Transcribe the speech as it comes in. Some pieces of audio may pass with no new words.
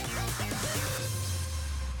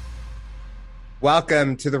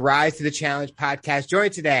Welcome to the Rise to the Challenge podcast.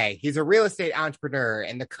 Joined today, he's a real estate entrepreneur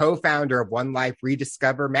and the co-founder of One Life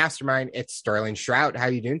Rediscover Mastermind. It's Sterling Shrout. How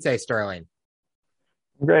are you doing today, Sterling?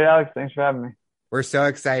 Great, Alex. Thanks for having me. We're so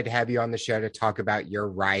excited to have you on the show to talk about your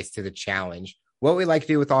rise to the challenge. What we like to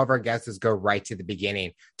do with all of our guests is go right to the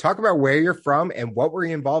beginning. Talk about where you're from and what were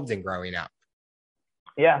you involved in growing up?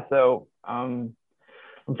 Yeah, so I'm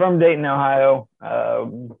from Dayton, Ohio,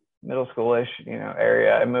 middle schoolish,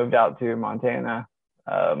 area. I moved out to Montana.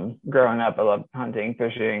 Growing up, I loved hunting,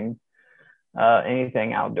 fishing,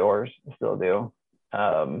 anything outdoors. I still do.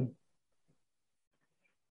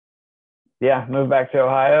 Moved back to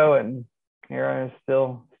Ohio, and here I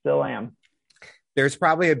still am. There's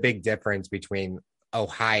probably a big difference between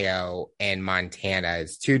Ohio and Montana.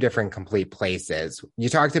 It's two different complete places. You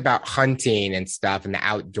talked about hunting and stuff and the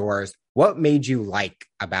outdoors. What made you like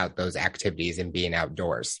about those activities and being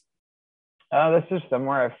outdoors? That's just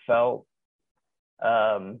somewhere I felt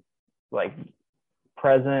like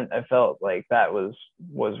present. I felt like that was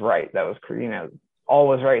right. That was, all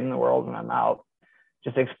was right in the world when I'm out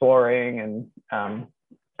just exploring. And I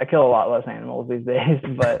kill a lot less animals these days,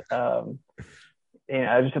 but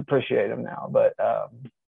I just appreciate them now. But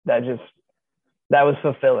that was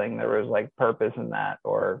fulfilling. There was like purpose in that,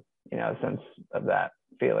 or a sense of that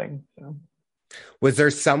feeling. So. Was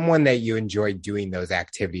there someone that you enjoyed doing those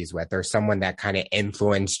activities with, or someone that kind of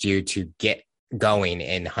influenced you to get going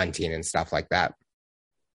in hunting and stuff like that?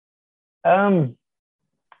 Hunting,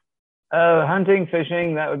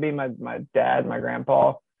 fishing, that would be my dad, my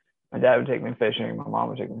grandpa. My dad would take me fishing. My mom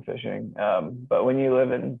would take me fishing. But when you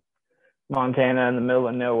live in Montana in the middle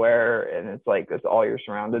of nowhere, and it's like that's all you're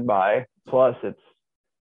surrounded by, plus it's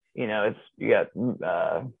you got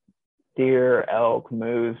deer, elk,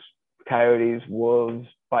 moose, coyotes, wolves,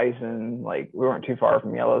 bison. Like, we weren't too far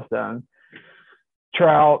from Yellowstone.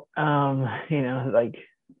 Trout, like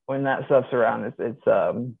when that stuff's around, it's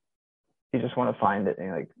you just want to find it, and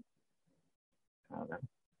you're like, I don't know,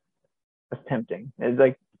 it's tempting. It's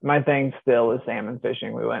like my thing still is salmon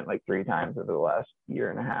fishing. We went like 3 times over the last year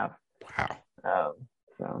and a half. Wow.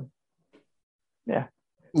 So yeah.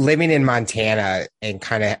 Living in Montana and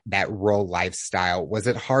kind of that rural lifestyle, was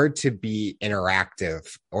it hard to be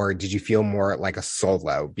interactive, or did you feel more like a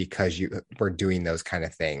solo because you were doing those kind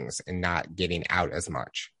of things and not getting out as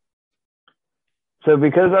much? So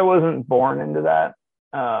because I wasn't born into that,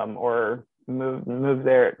 or moved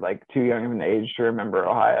there at like too young of an age to remember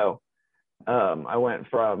Ohio, I went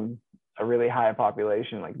from a really high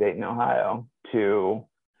population like Dayton, Ohio, to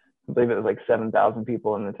I believe it was like 7,000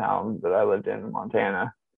 people in the town that I lived in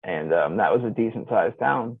Montana. And that was a decent sized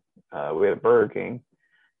town. We had a Burger King.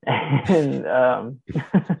 And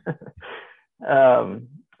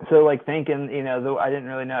so like thinking, though I didn't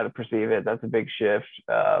really know how to perceive it. That's a big shift,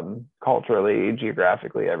 culturally,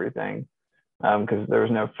 geographically, everything, because there was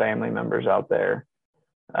no family members out there.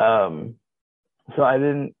 So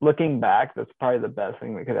looking back, that's probably the best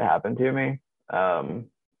thing that could have happened to me.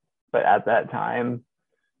 But at that time,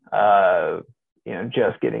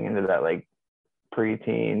 just getting into that like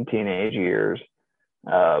preteen, teenage years,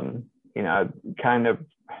 I kind of,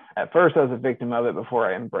 at first I was a victim of it before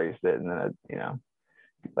I embraced it. And then,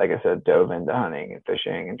 like I said, dove into hunting and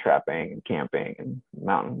fishing and trapping and camping and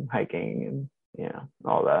mountain hiking and,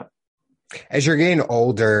 all that. As you're getting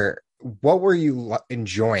older, what were you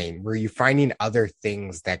enjoying? Were you finding other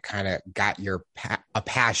things that kind of got a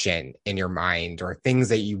passion in your mind, or things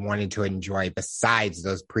that you wanted to enjoy besides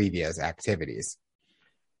those previous activities?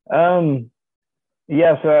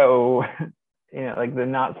 Yeah, so like the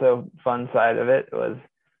not so fun side of it was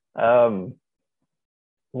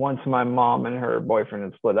once my mom and her boyfriend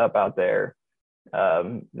had split up out there,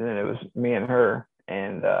 then it was me and her,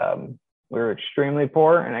 and we were extremely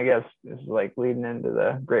poor, and I guess this is like leading into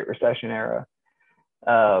the Great Recession era.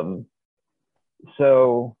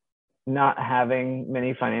 So not having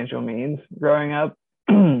many financial means growing up,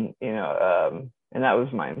 and that was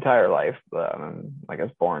my entire life. Like, I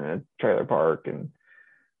was born in a trailer park and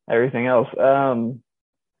everything else.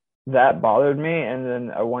 That bothered me, and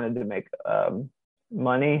then I wanted to make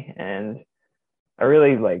money, and I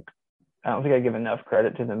really I don't think I give enough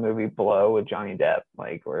credit to the movie Blow with Johnny Depp,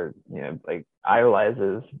 where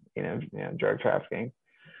idolizes drug trafficking,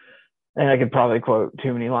 and I could probably quote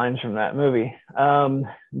too many lines from that movie.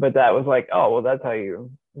 But that was like, oh well, that's how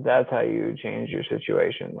you change your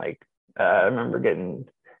situation. I remember getting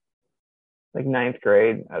ninth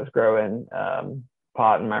grade, I was growing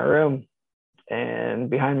pot in my room, and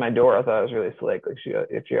behind my door, I thought I was really slick.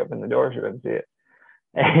 If she opened the door, she wouldn't see it.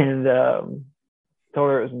 And told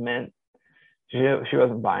her it was mint. She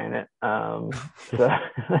wasn't buying it. So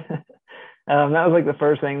That was like the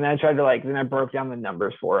first thing. Then I tried to then I broke down the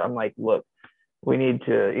numbers for it. I'm like, look, we need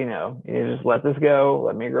to, you need to just let this go.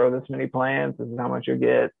 Let me grow this many plants. This is how much you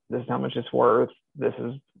get. This is how much it's worth. This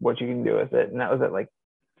is what you can do with it. And that was at like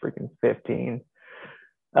freaking 15.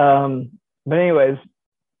 But anyways,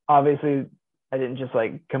 obviously I didn't just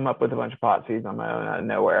like come up with a bunch of pot seeds on my own out of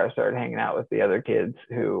nowhere. I started hanging out with the other kids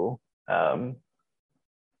who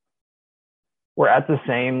were at the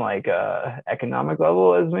same like economic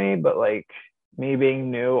level as me, but like me being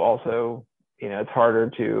new also, it's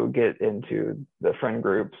harder to get into the friend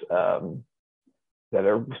groups that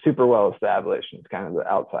are super well established. It's kind of the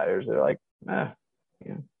outsiders that are like,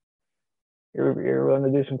 you're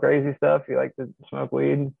willing to do some crazy stuff. You like to smoke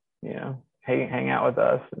weed, hang out with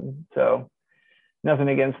us. And so nothing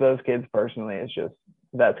against those kids personally. It's just,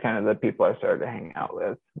 that's kind of the people I started to hang out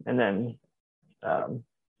with. And then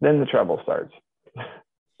the trouble starts.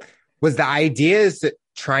 Was the idea is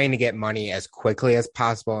trying to get money as quickly as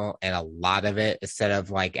possible, and a lot of it, instead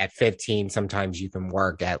of like at 15, sometimes you can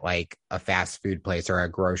work at like a fast food place or a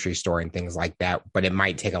grocery store and things like that, but it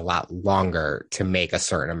might take a lot longer to make a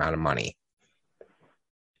certain amount of money?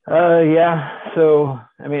 Yeah. So,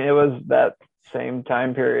 I mean, it was that same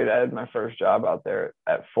time period. I had my first job out there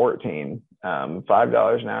at 14,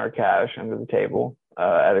 $5 an hour cash under the table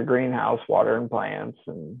at a greenhouse, watering plants.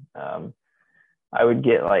 And I would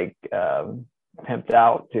get like pimped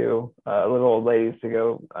out to little old ladies to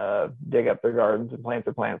go dig up their gardens and plant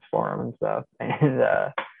the plants for them and stuff. And,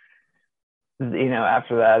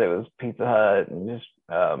 after that, it was Pizza Hut and just,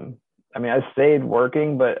 I mean, I stayed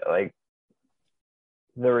working, but like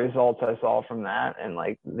the results I saw from that and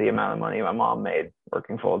like the amount of money my mom made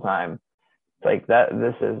working full time, like that,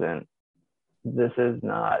 this is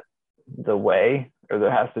not the way, or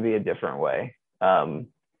there has to be a different way. I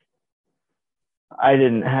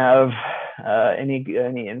didn't have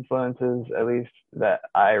any influences, at least that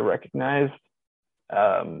I recognized,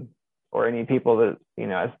 or any people that,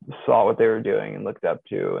 I saw what they were doing and looked up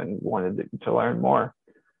to and wanted to learn more.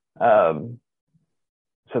 So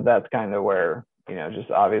that's kind of where,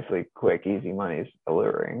 just obviously quick, easy money is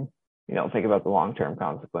alluring. You don't think about the long-term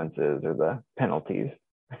consequences or the penalties.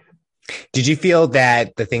 Did you feel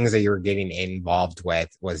that the things that you were getting involved with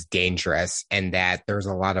was dangerous and that there was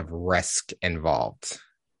a lot of risk involved?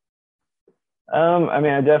 I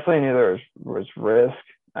mean, I definitely knew there was risk,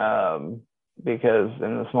 because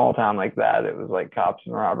in a small town like that, it was like cops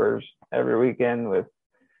and robbers every weekend with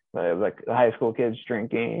like the high school kids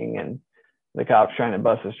drinking and the cops trying to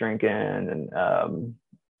bust us drinking. And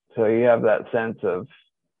so you have that sense of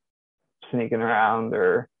sneaking around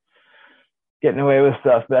or getting away with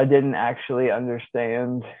stuff, but I didn't actually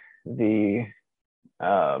understand the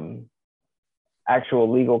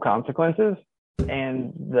actual legal consequences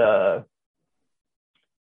and the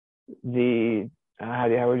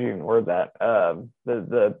how would you even word that?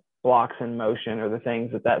 The blocks in motion, or the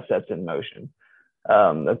things that sets in motion.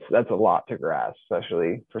 That's a lot to grasp,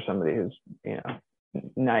 especially for somebody who's,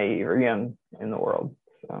 naive or young in the world.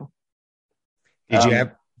 So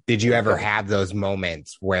did you ever have those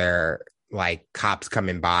moments where like cops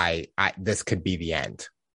coming by, this could be the end?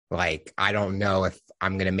 Like, I don't know if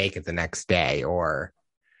I'm going to make it the next day, or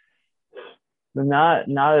not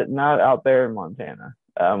out there in Montana.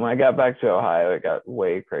 When I got back to Ohio, it got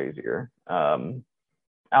way crazier.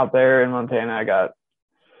 Out there in Montana, I got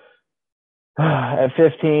at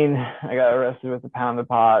 15, I got arrested with a pound of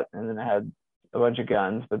pot, and then I had a bunch of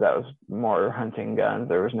guns, but that was more hunting guns.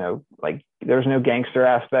 There was no gangster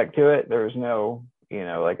aspect to it. There was no,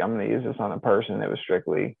 like, I'm going to use this on a person. It was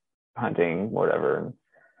strictly hunting, whatever.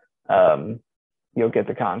 You'll get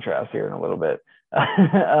the contrast here in a little bit.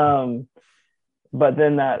 But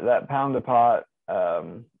then that pound of pot,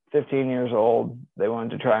 15 years old, they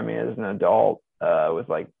wanted to try me as an adult with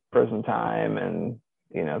like prison time and,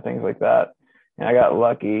 things like that. And I got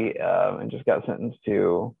lucky and just got sentenced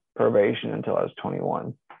to probation until I was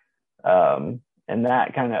 21. And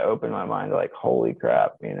that kind of opened my mind to like, holy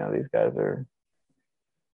crap, these guys are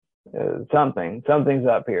something's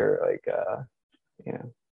up here. Like, yeah.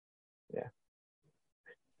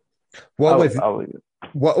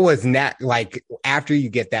 What was that like after you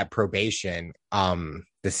get that probation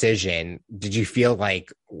decision? Did you feel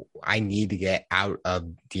like, I need to get out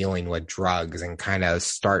of dealing with drugs and kind of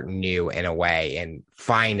start new in a way and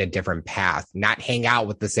find a different path, not hang out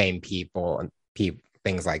with the same people and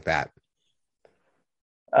things like that?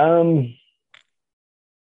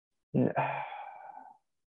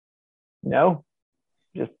 No,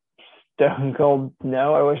 just stone cold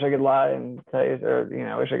no. I wish I could lie and tell you, or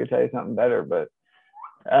I wish I could tell you something better, but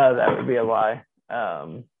that would be a lie.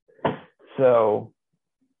 So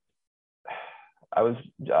I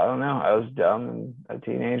don't know, I was dumb and a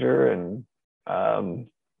teenager, and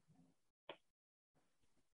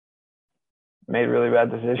made really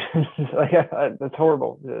bad decisions. Like, it's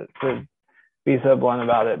horrible to be so blunt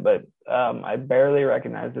about it, but I barely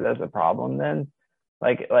recognized it as a problem then.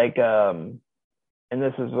 And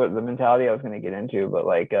this is what the mentality I was going to get into, but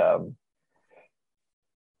like,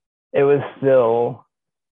 it was still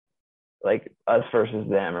like us versus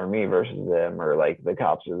them, or me versus them, or like the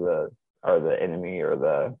cops are the enemy, or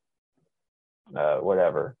the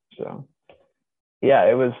whatever. So yeah,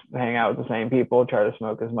 it was hang out with the same people, try to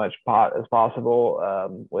smoke as much pot as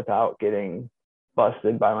possible, without getting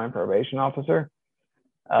busted by my probation officer.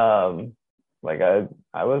 Like I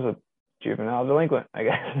was a juvenile delinquent, I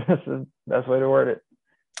guess. That's the best way to word it.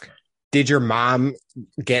 Did your mom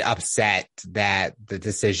get upset that the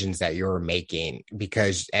decisions that you were making,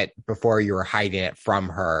 because before you were hiding it from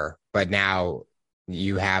her, but now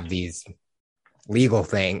you have these legal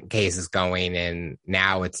cases going, and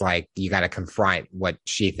now it's like you got to confront what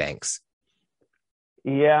she thinks?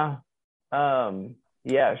 Yeah.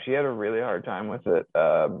 Yeah, she had a really hard time with it.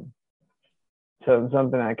 So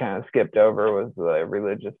something I kind of skipped over was the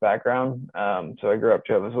religious background. So I grew up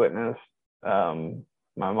Jehovah's Witness.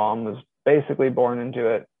 My mom was basically born into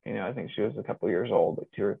it. You know, I think she was a couple years old, like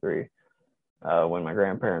 2 or 3, when my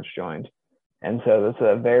grandparents joined. And so that's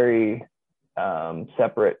a very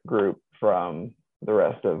separate group from the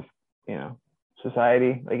rest of, you know,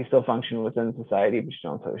 society. Like, you still function within society, but you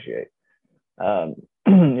don't associate.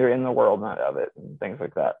 You're in the world, not of it, and things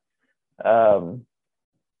like that.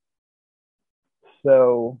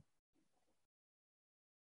 So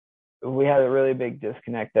we had a really big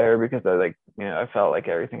disconnect there, because I felt like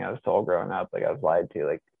everything I was told growing up, like I was lied to.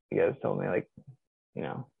 Like, you guys told me, like, you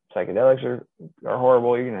know, psychedelics are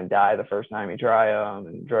horrible. You're going to die the first time you try them,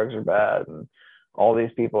 and drugs are bad, and all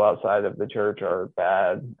these people outside of the church are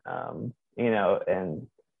bad. You know, and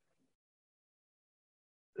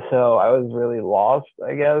so I was really lost,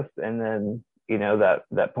 I guess. And then, you know,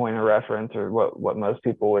 that point of reference, or what most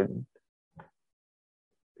people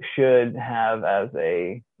should have as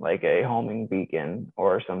a homing beacon,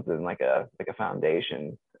 or something like a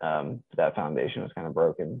foundation. That foundation was kind of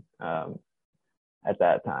broken at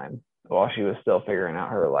that time, while she was still figuring out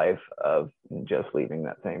her life of just leaving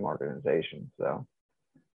that same organization. So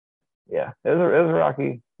yeah, it was a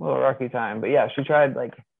little rocky time. But yeah, she tried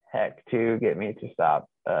like heck to get me to stop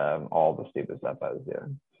all the stupid stuff I was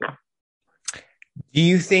doing. So. Do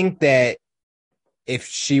you think that if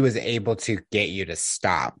she was able to get you to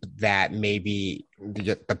stop, that maybe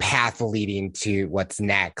the path leading to what's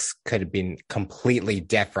next could have been completely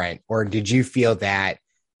different? Or did you feel that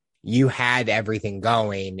you had everything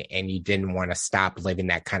going and you didn't want to stop living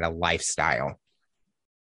that kind of lifestyle?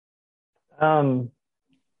 I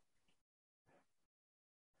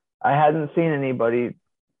hadn't seen anybody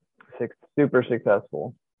super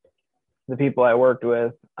successful. The people I worked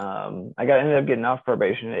with, I ended up getting off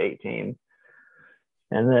probation at 18.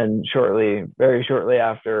 And then very shortly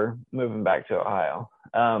after, moving back to Ohio.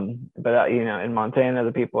 But you know, in Montana,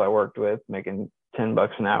 the people I worked with making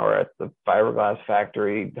 $10 an hour at the fiberglass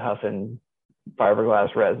factory, huffing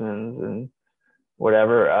fiberglass resins and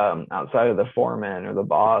whatever, outside of the foreman or the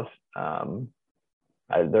boss,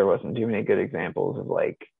 there wasn't too many good examples of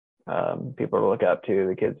like people to look up to.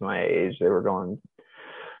 The kids my age, they were going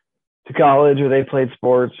to college, or they played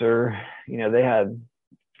sports, or, you know, they had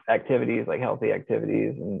activities, like healthy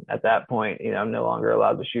activities. And at that point, you know, I'm no longer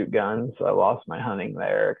allowed to shoot guns, so I lost my hunting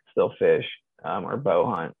there. I could still fish, or bow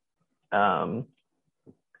hunt.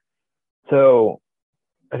 So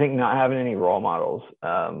I think not having any role models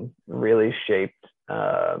really shaped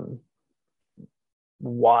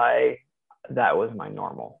why that was my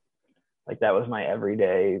normal. Like, that was my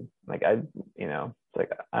everyday. Like, you know, it's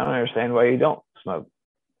like, I don't understand why you don't smoke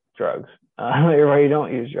drugs, or why you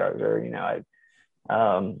don't use drugs, or, you know,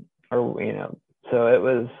 or, you know, so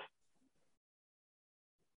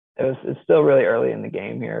it's still really early in the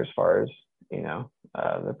game here, as far as, you know,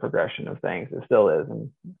 the progression of things. It still is.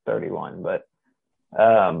 I'm 31, but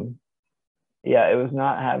yeah, it was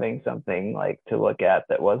not having something like to look at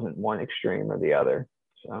that wasn't one extreme or the other.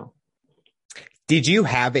 So did you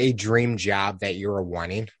have a dream job that you were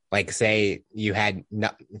wanting? Like, say you had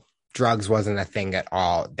drugs wasn't a thing at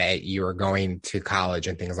all, that you were going to college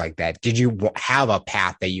and things like that. Did you have a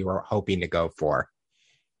path that you were hoping to go for?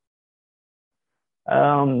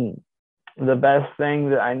 The best thing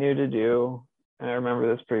that I knew to do, and I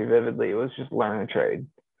remember this pretty vividly, was just learn a trade.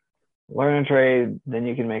 Learn a trade, then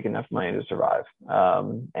you can make enough money to survive,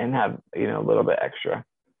 and have, you know, a little bit extra.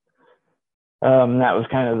 That was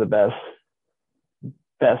kind of the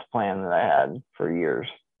best plan that I had for years.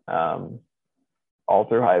 All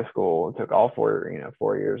through high school, took all 4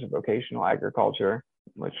 years of vocational agriculture,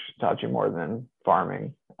 which taught you more than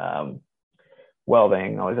farming,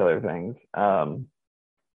 welding, all these other things.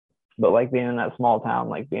 But like being in that small town,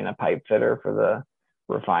 like being a pipe fitter for the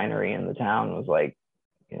refinery in the town was like,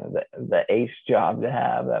 the ace job to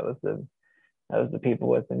have. That was the people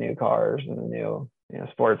with the new cars and the new,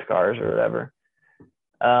 sports cars or whatever.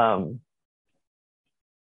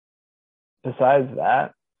 Besides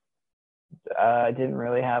that, I didn't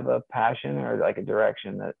really have a passion or like a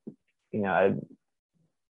direction that, I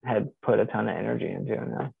had put a ton of energy into.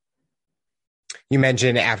 Now. You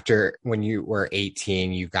mentioned after when you were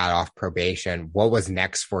 18, you got off probation. What was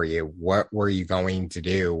next for you? What were you going to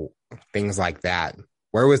do? Things like that.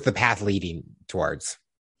 Where was the path leading towards?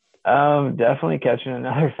 Definitely catching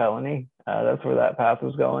another felony. That's where that path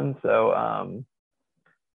was going. So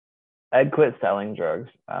I'd quit selling drugs,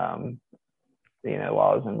 while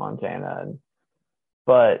I was in Montana,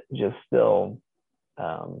 but just still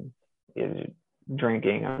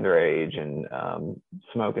drinking underage and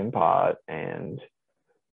smoking pot. And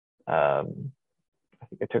I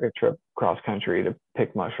think I took a trip cross country to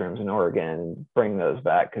pick mushrooms in Oregon and bring those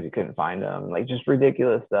back because you couldn't find them. Like just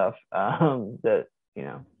ridiculous stuff that,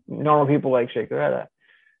 normal people like shake their head at.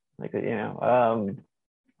 Like,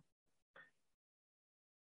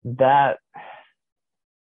 that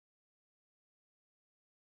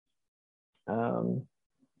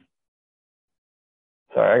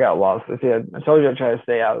sorry, I got lost. I told you I'd try to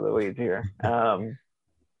stay out of the weeds here. Can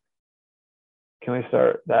we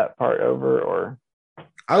start that part over, or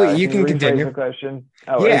you can continue the question?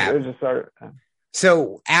 Oh yeah, it just started.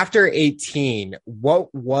 So after 18,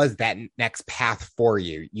 what was that next path for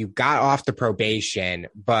you? You got off the probation,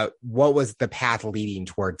 but what was the path leading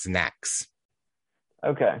towards next?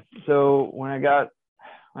 Okay. So when I got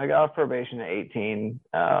off probation at 18,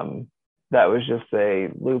 that was just a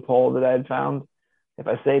loophole that I had found. If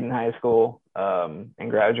I stayed in high school and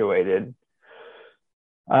graduated,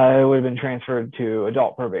 I would have been transferred to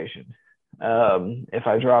adult probation. If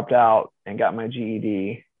I dropped out and got my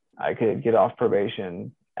GED, I could get off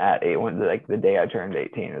probation at like the day I turned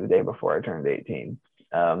 18 or the day before I turned 18.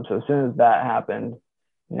 So as soon as that happened,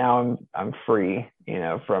 now I'm free,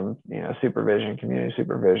 from, supervision, community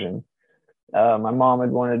supervision. My mom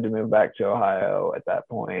had wanted to move back to Ohio at that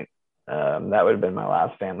point. That would have been my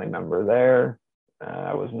last family member there.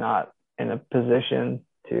 I was not in a position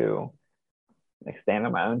to stand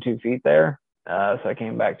on my own 2 feet there. So I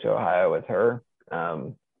came back to Ohio with her.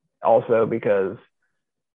 Also because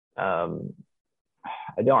I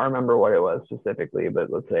don't remember what it was specifically,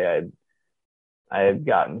 but let's say I had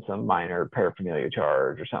gotten some minor paraphernalia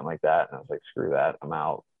charge or something like that. And I was like, screw that, I'm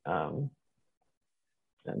out. And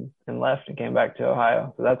left and came back to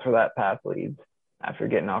Ohio. So that's where that path leads after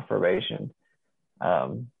getting off probation.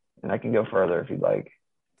 And I can go further if you'd like.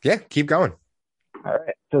 Yeah, keep going. All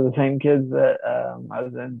right. So the same kids that I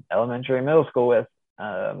was in elementary and middle school with,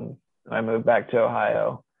 I moved back to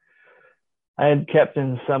Ohio. I had kept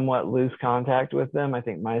in somewhat loose contact with them. I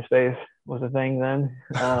think MySpace was a thing then.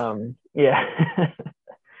 Yeah.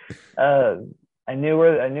 I knew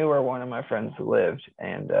where one of my friends lived,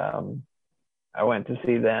 and I went to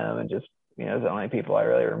see them, and just, it was the only people I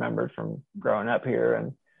really remembered from growing up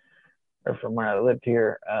here or from when I lived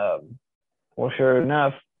here. Well, sure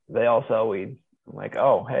enough, they all sell weed. I'm like,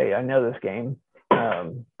 oh, hey, I know this game.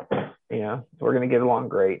 We're going to get along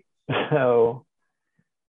great. So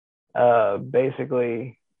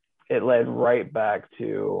basically it led right back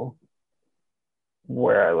to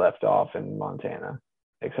where I left off in Montana,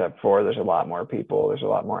 except for there's a lot more people, there's a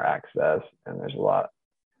lot more access, and there's a lot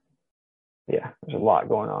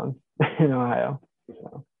going on in Ohio.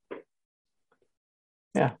 So,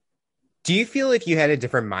 yeah. Do you feel like you had a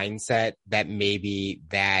different mindset that maybe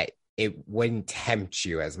that it wouldn't tempt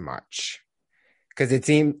you as much?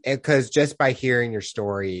 Because just by hearing your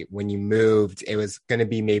story, when you moved, it was going to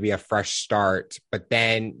be maybe a fresh start, but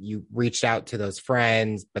then you reached out to those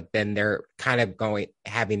friends, but then they're kind of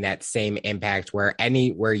having that same impact where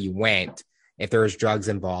anywhere you went, if there was drugs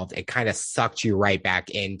involved, it kind of sucked you right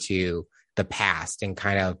back into the past and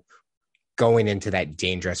kind of going into that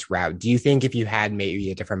dangerous route. Do you think if you had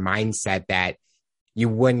maybe a different mindset that you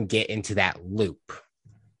wouldn't get into that loop?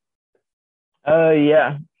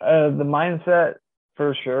 Yeah, the mindset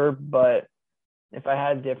for sure. But if I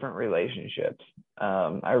had different relationships,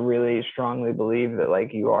 I really strongly believe that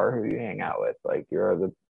like you are who you hang out with, like you're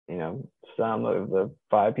the, sum of the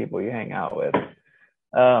 5 people you hang out with.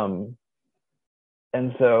 And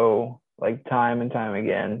so like time and time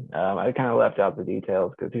again. I kind of left out the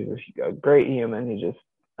details because he's a great human. He just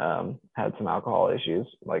had some alcohol issues,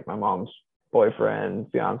 like my mom's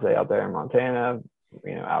boyfriend, fiance out there in Montana,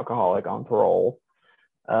 alcoholic on parole.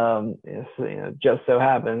 Just so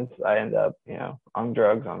happens I end up, on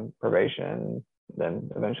drugs, on probation,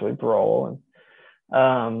 then eventually parole,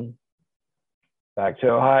 and back to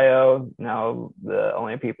Ohio. Now the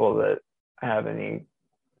only people that I have any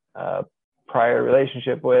prior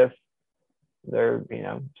relationship with, they're,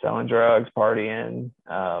 selling drugs, partying.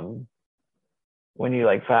 When you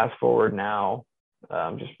like fast forward now,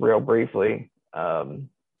 just real briefly,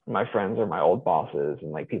 my friends are my old bosses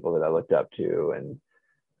and like people that I looked up to. And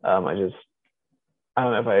I don't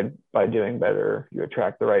know if by doing better, you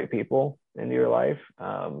attract the right people into your life.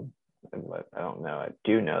 I don't know. I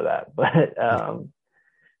do know that, but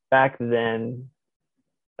back then,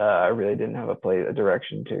 I really didn't have a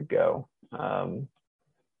direction to go. And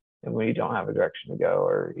when you don't have a direction to go,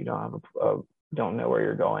 or you don't know where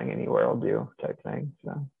you're going, anywhere will do type thing.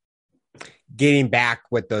 So getting back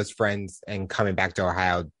with those friends and coming back to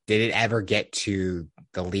Ohio, did it ever get to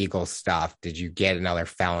the legal stuff? Did you get another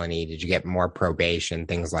felony? Did you get more probation,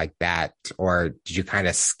 things like that? Or did you kind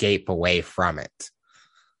of escape away from it?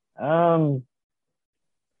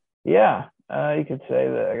 Yeah, you could say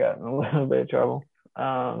that I got in a little bit of trouble.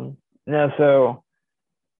 No, so,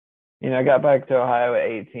 I got back to Ohio at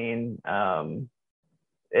 18.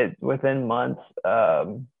 Within months,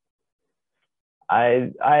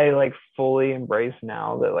 I like fully embrace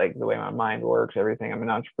now that like the way my mind works, everything. I'm an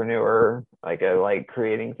entrepreneur. Like I like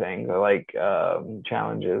creating things. I like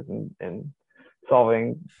challenges and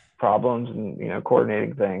solving problems and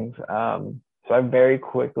coordinating things. So I very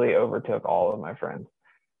quickly overtook all of my friends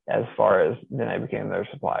as far as then I became their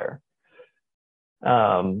supplier.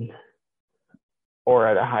 Or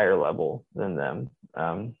at a higher level than them.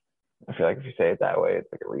 I feel like if you say it that way,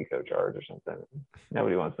 it's like a RICO charge or something.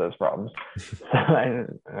 Nobody wants those problems. So I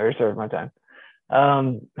already served my time.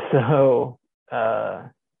 I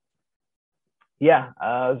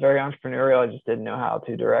was very entrepreneurial. I just didn't know how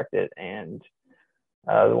to direct it. And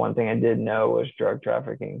the one thing I did know was drug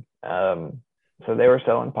trafficking. So they were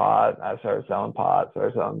selling pot. I started selling pot. So I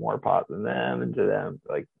was selling more pot than them, and to them,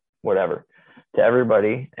 like whatever, to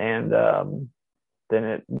everybody. And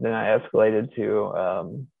then I escalated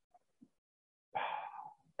to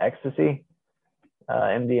ecstasy,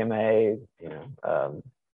 MDMA.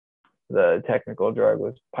 The technical drug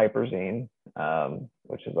was piperazine,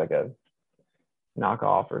 which is like a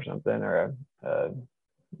knockoff or something, or a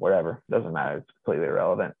whatever. Doesn't matter. It's completely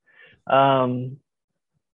irrelevant.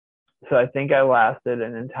 So I think I lasted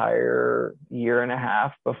an entire year and a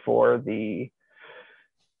half before the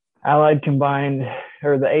Allied Combined,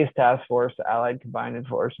 or the ACE Task Force, Allied Combined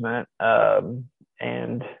Enforcement,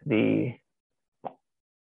 and the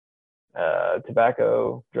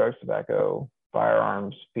tobacco,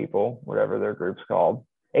 firearms people, whatever their group's called,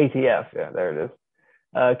 ATF, yeah, there it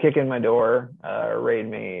is, kick in my door, raid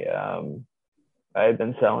me. I had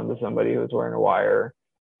been selling to somebody who was wearing a wire,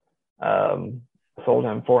 sold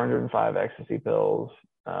him 405 ecstasy pills.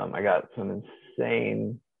 I got some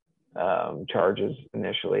insane charges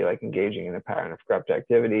initially, like engaging in a pattern of corrupt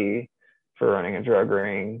activity, for running a drug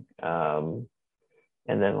ring, and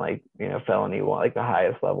then like felony one, like the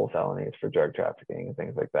highest level felonies for drug trafficking and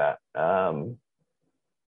things like that.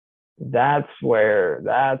 That's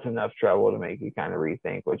enough trouble to make you kind of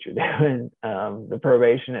rethink what you're doing. The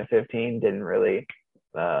probation at 15 didn't really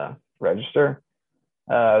register.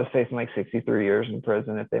 I was facing like 63 years in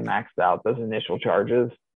prison if they maxed out those initial charges.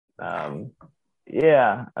 I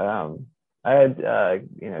had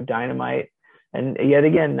dynamite, and yet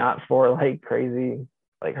again, not for like crazy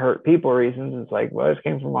like hurt people reasons. It's like, well, I just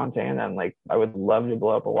came from Montana, and like I would love to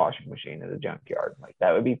blow up a washing machine at a junkyard. Like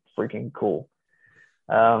that would be freaking cool.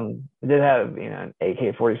 I did have an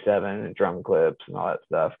AK-47 and drum clips and all that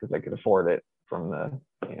stuff because I could afford it from the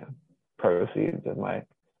proceeds of my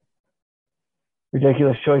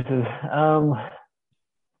ridiculous choices.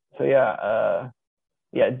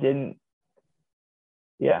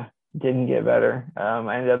 Didn't get better.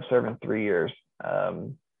 I ended up serving 3 years. I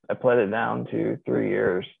pled it down to 3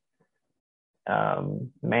 years,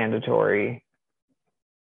 mandatory,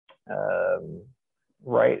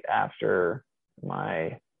 right after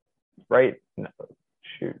 5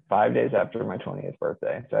 days after my 20th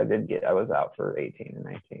birthday. So I was out for 18 and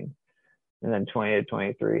 19. And then 20 to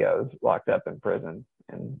 23, I was locked up in prison.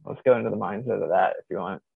 And let's go into the mindset of that if you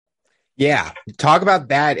want. Yeah. Talk about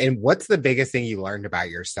that. And what's the biggest thing you learned about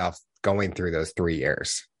yourself going through those 3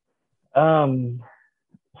 years? All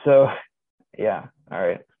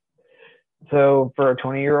right. So for a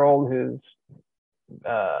 20-year-old who's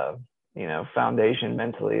foundation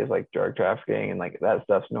mentally is like drug trafficking and like that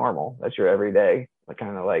stuff's normal. That's your everyday. Like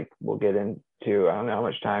kind of like we'll get into, I don't know how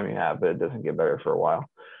much time you have, but it doesn't get better for a while.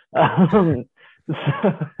 So,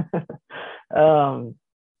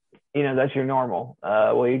 that's your normal.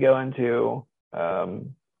 Well, you go into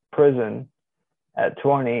prison at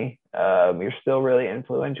 20, you're still really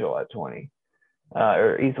influential at 20,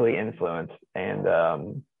 or easily influenced. And,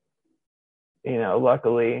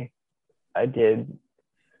 luckily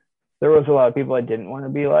there was a lot of people I didn't want to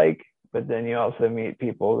be like, but then you also meet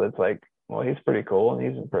people that's like, well, he's pretty cool and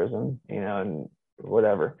he's in prison, and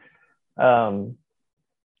whatever.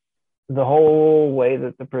 The whole way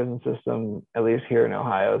that the prison system, at least here in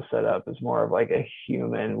Ohio, is set up is more of like a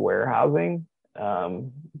human warehousing,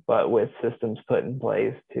 but with systems put in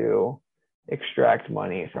place to extract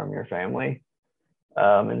money from your family,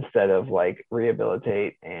 instead of like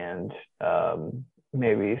rehabilitate and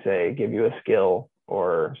maybe say give you a skill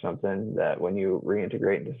or something that when you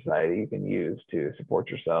reintegrate into society you can use to support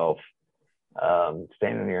yourself,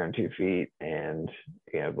 stand on your own 2 feet, and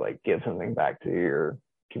like give something back to your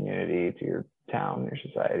community, to your town, your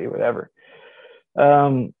society, whatever.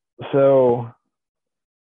 So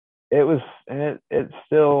it was, and it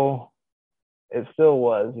still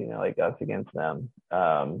was, like us against them,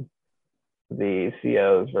 the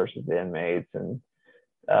COs versus the inmates, and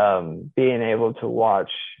being able to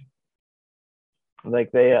watch,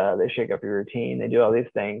 like they shake up your routine, they do all these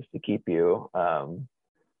things to keep you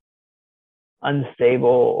unstable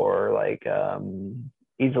or like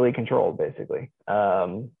easily controlled, basically.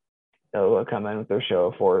 They'll come in with their show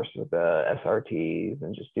of force with the SRTs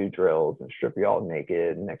and just do drills and strip you all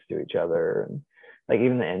naked next to each other. And like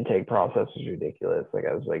even the intake process was ridiculous. Like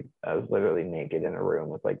I was literally naked in a room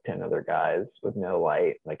with like 10 other guys with no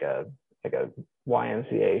light, like a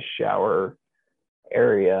YMCA shower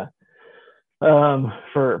area,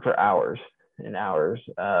 for hours and hours.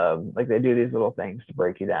 Like they do these little things to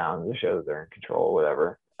break you down to show that they're in control,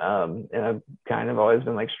 whatever. And I've kind of always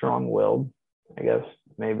been like strong-willed, I guess.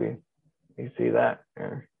 Maybe you see that,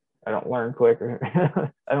 or I don't learn quick, or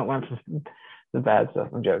I don't learn from the bad stuff.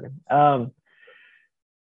 I'm joking.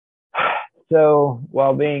 So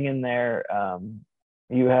while being in there,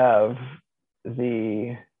 you have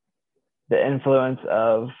the influence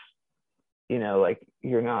of, like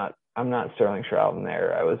I'm not Sterling Shroud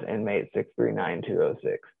there. I was inmate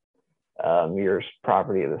 639206. You're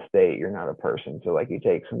property of the state. You're not a person. So like you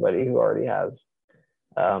take somebody who already has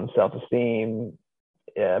self-esteem,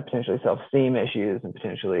 potentially self-esteem issues, and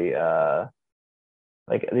potentially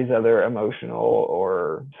like these other emotional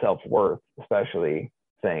or self-worth, especially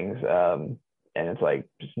things. And it's like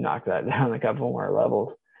just knock that down a couple more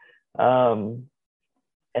levels. And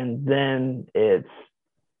then it's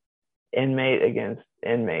inmate against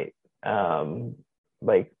inmate. But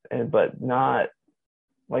not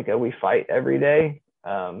like we fight every day.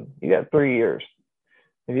 You got 3 years.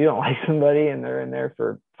 If you don't like somebody and they're in there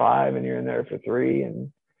for 5 and you're in there for 3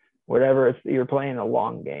 and whatever, you're playing a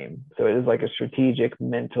long game. So it is like a strategic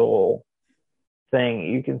mental thing.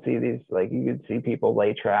 You can see these, like you could see people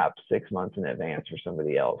lay traps 6 months in advance for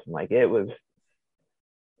somebody else. And like it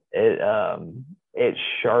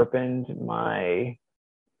sharpened my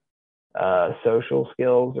social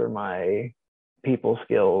skills or my people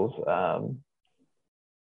skills.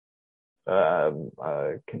 I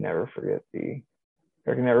can never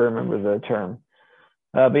remember the term.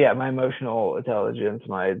 But yeah, my emotional intelligence,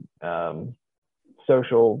 my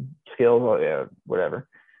social skills, whatever.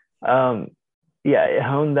 It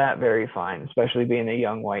honed that very fine, especially being a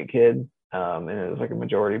young white kid. And it was like a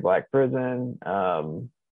majority Black prison.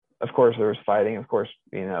 Of course, there was fighting. Of course,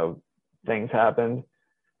 things happened.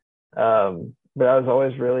 But I was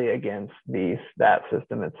always really against that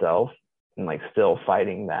system itself, and like still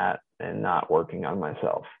fighting that and not working on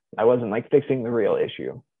myself. I wasn't like fixing the real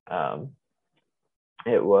issue. I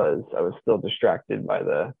was still distracted by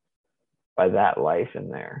that life in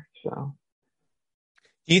there. So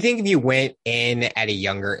do you think if you went in at a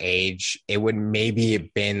younger age, it would maybe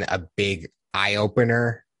have been a big eye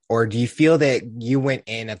opener? Or do you feel that you went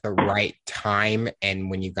in at the right time and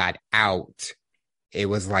when you got out, it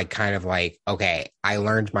was like kind of like, okay, I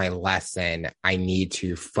learned my lesson. I need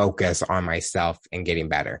to focus on myself and getting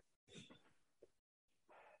better?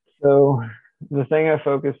 So the thing I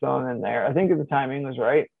focused on in there, I think the timing was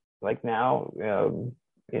right. Like now,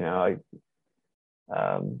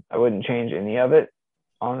 I wouldn't change any of it,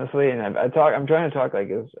 honestly. And I'm trying to talk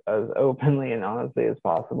like as openly and honestly as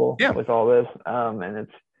possible with all this. And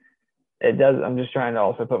I'm just trying to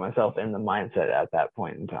also put myself in the mindset at that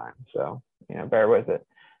point in time. So, bear with it.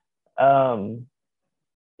 Um,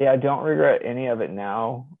 yeah, I don't regret any of it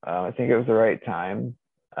now. I think it was the right time.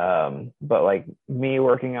 But like me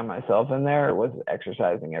working on myself in there was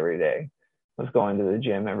exercising every day, was going to the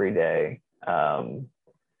gym every day,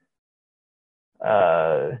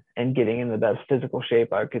 and getting in the best physical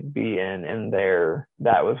shape I could be in. And there,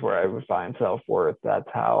 that was where I would find self-worth. That's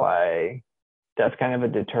kind of a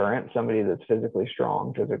deterrent, somebody that's physically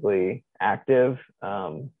strong, physically active.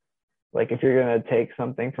 Like if you're going to take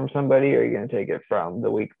something from somebody, are you going to take it from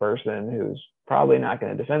the weak person who's probably not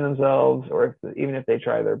going to defend themselves, or even if they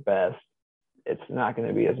try their best, it's not going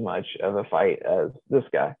to be as much of a fight as this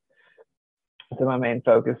guy. So my main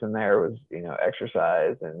focus in there was,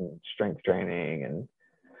 exercise and strength training and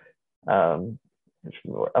um,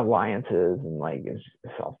 alliances, and like it's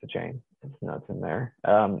off the chain. It's nuts in there.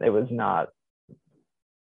 It was not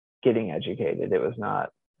getting educated. It was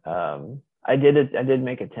not. I did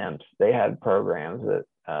make attempts. They had programs that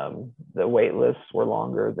the wait lists were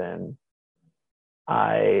longer than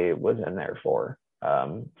I was in there for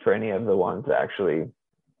any of the ones that actually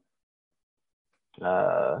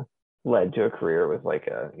led to a career with like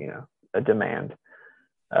a demand.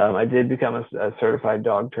 I did become a certified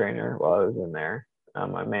dog trainer while I was in there.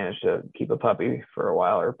 I managed to keep a puppy for a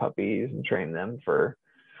while, or puppies, and train them for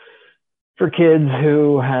kids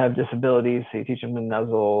who have disabilities. So you teach them to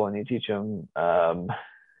nuzzle, and you teach them,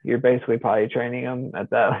 you're basically potty training them at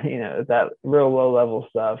that, at that real low level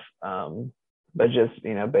stuff. But just,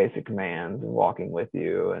 basic commands and walking with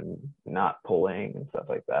you and not pulling and stuff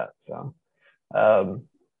like that. So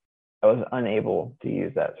I was unable to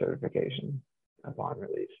use that certification upon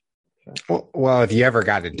release. So. Well, if you ever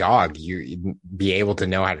got a dog, you'd be able to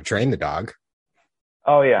know how to train the dog.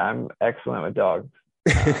 Oh yeah, I'm excellent with dogs.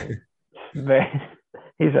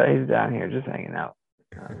 He's down here just hanging out,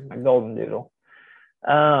 my golden doodle.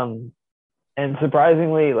 And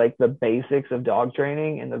surprisingly, like the basics of dog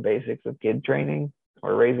training and the basics of kid training,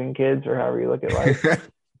 or raising kids, or however you look at life,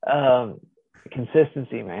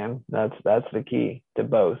 consistency, man. That's the key to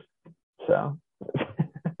both. So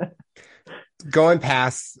going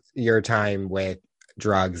past your time with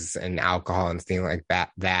drugs and alcohol and things like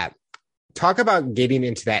that, talk about getting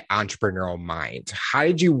into that entrepreneurial mind. How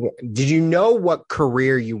did you know what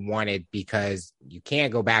career you wanted? Because you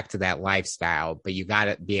can't go back to that lifestyle, but you got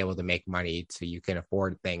to be able to make money so you can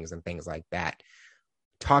afford things and things like that.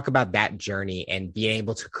 Talk about that journey and being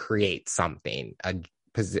able to create something,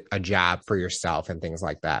 a job for yourself and things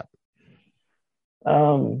like that.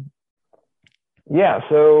 Yeah,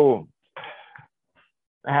 so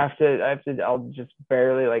I'll just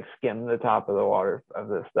barely like skim the top of the water of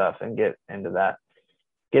this stuff and get into that.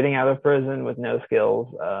 Getting out of prison with no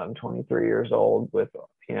skills. I'm 23 years old with,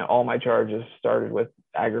 all my charges started with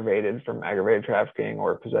aggravated trafficking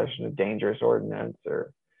or possession of dangerous ordinance,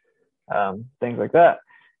 or things like that.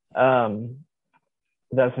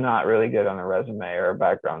 That's not really good on a resume or a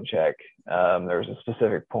background check. There was a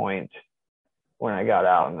specific point when I got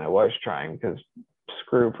out, and I was trying, because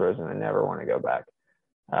screw prison, I never want to go back.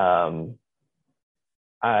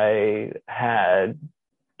 I had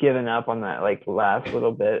given up on that like last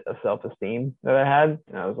little bit of self-esteem that I had,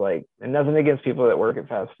 and I was like, and nothing against people that work at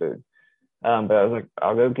fast food, but I was like,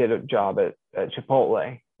 I'll go get a job at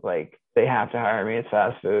Chipotle. Like, they have to hire me. It's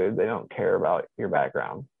fast food. They don't care about your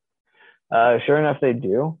background. Sure enough, they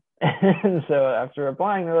do. And so after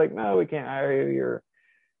applying, they're like, no, we can't hire you. You're,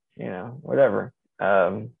 whatever,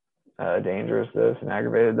 dangerous this and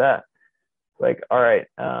aggravated that. Like, all right.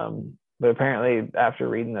 But apparently after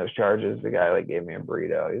reading those charges, the guy like gave me a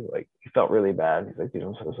burrito. He's like, he felt really bad. He's like, dude,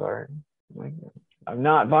 I'm so sorry. I'm like, I'm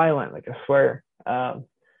not violent. Like, I swear.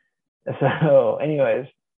 So anyways,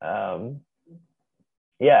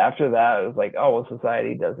 yeah, after that, it was like, oh, well,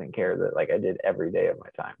 society doesn't care that like I did every day of my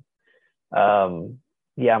time.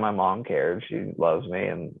 Yeah, my mom cared. She loves me.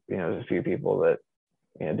 And, there's a few people that,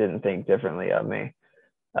 didn't think differently of me.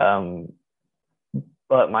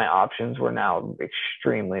 But my options were now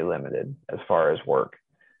extremely limited as far as work.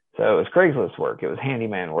 So it was Craigslist work. It was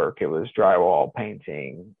handyman work. It was drywall,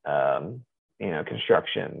 painting,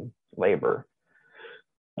 construction, labor.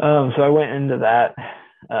 So I went into that,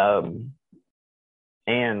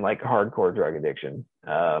 and like hardcore drug addiction,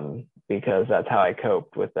 because that's how I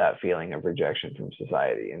coped with that feeling of rejection from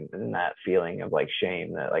society, and that feeling of like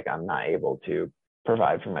shame that like I'm not able to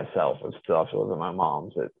provide for myself. I still have to live with my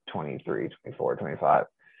mom's at 23, 24, 25.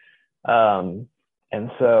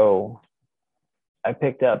 And so I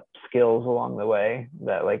picked up skills along the way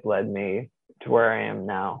that like led me to where I am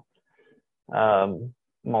now.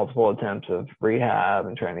 Multiple attempts of rehab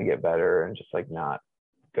and trying to get better and just like not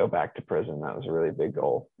go back to prison. That was a really big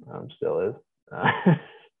goal. Still is.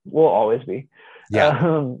 We'll always be.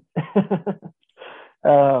 Yeah.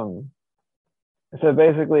 Um, so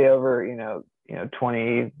basically over,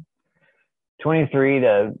 23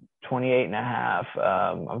 to 28 and a half,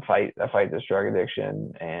 I fight this drug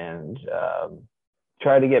addiction and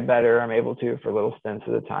try to get better. I'm able to for little stints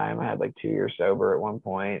at a time. I had like 2 years sober at one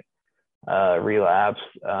point, relapsed.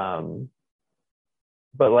 But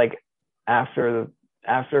like after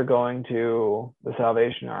going to the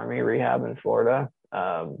Salvation Army rehab in Florida,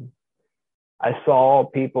 I saw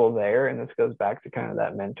people there, and this goes back to kind of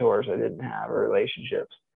that mentors I didn't have or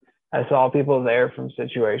relationships. I saw people there from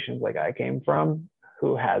situations like I came from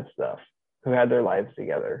who had stuff, who had their lives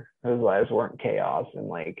together, whose lives weren't chaos, and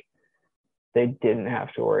like they didn't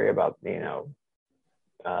have to worry about,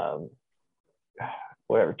 um,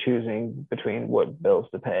 whatever, choosing between what bills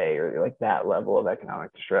to pay or like that level of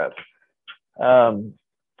economic distress. So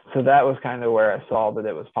that was kind of where I saw that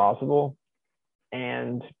it was possible.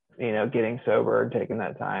 And, getting sober and taking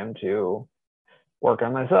that time to work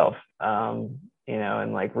on myself, and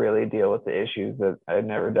like really deal with the issues that I'd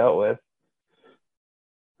never dealt with.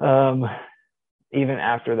 Even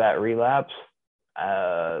after that relapse,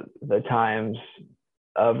 the times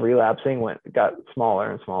of relapsing got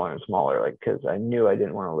smaller and smaller and smaller, like, because I knew I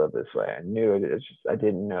didn't want to live this way. I knew it's just, I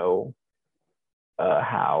didn't know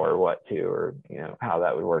how or what to, or how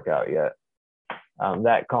that would work out yet.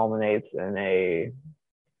 That culminates in a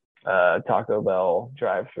Taco Bell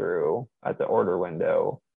drive-through at the order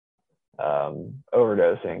window,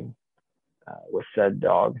 overdosing with said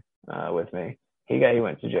dog with me. He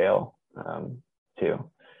went to jail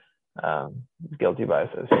too, guilty by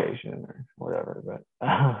association or whatever, but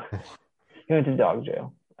he went to dog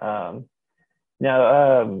jail.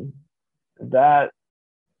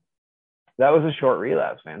 That was a short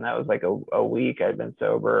relapse, man. That was like a week I'd been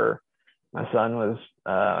sober. My son was,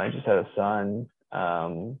 I just had a son.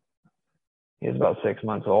 He was about 6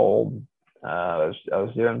 months old. I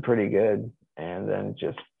was doing pretty good, and then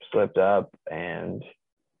just slipped up and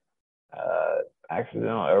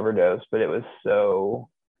accidental overdose. But it was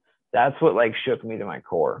that's what like shook me to my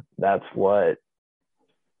core. That's what,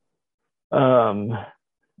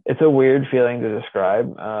 it's a weird feeling to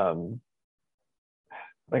describe.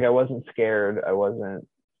 Like I wasn't scared. I wasn't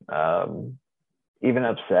even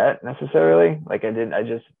upset necessarily. Like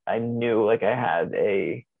I knew like I had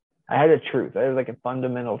a truth. I had like a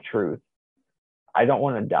fundamental truth. I don't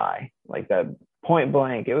want to die. Like that, point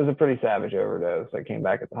blank. It was a pretty savage overdose. I came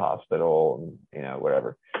back at the hospital and,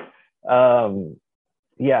 whatever.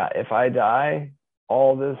 Yeah, if I die,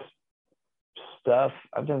 all this stuff,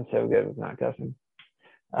 I've done so good with not cussing.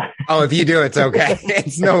 Oh, if you do, it's okay.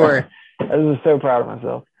 It's nowhere. I was so proud of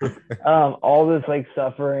myself. All this like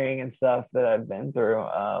suffering and stuff that I've been through,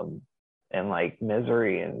 and like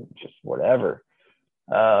misery and just whatever,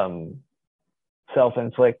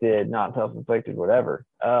 self-inflicted, not self-inflicted, whatever.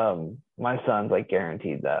 My son's like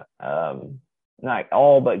guaranteed that, not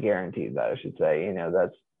all, but guaranteed that, I should say.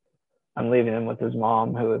 I'm leaving him with his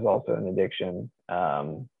mom, who is also in addiction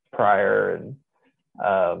prior, and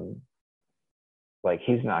like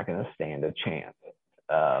he's not going to stand a chance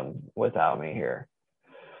without me here.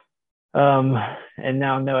 And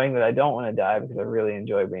now knowing that I don't want to die because I really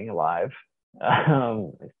enjoy being alive,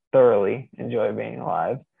 thoroughly enjoy being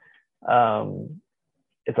alive.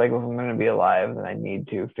 It's like, if I'm going to be alive, then I need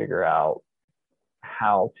to figure out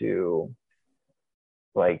how to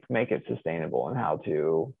like make it sustainable and how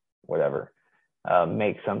to whatever,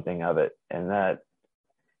 make something of it. And that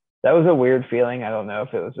was a weird feeling. I don't know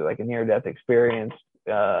if it was like a near-death experience,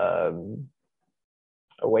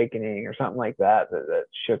 awakening or something like that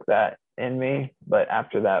shook that in me. But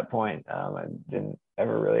after that point, I didn't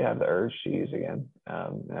ever really have the urge to use again.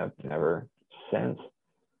 I've never since.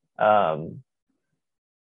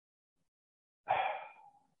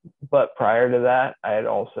 But prior to that, I had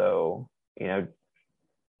also, I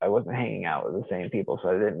wasn't hanging out with the same people, so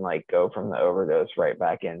I didn't like go from the overdose right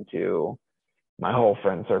back into my whole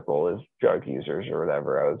friend circle as drug users or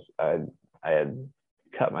whatever. I had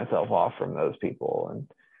cut myself off from those people,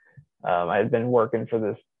 and I had been working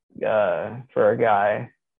for a guy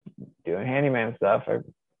doing handyman stuff.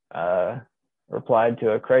 I replied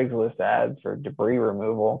to a Craigslist ad for debris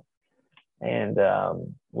removal, and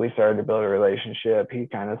we started to build a relationship. He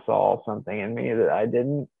kind of saw something in me that I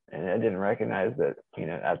didn't, and I didn't recognize that,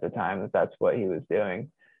 at the time, that's what he was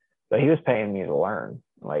doing. But he was paying me to learn.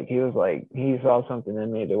 Like he saw something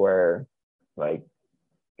in me to where, like,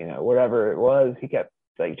 whatever it was, he kept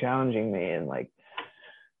like challenging me and like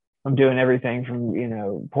I'm doing everything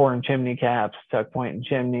from, pouring chimney caps, tuck pointing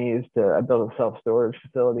chimneys, to I built a self-storage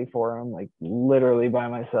facility for him, like literally by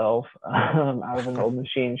myself, out of an old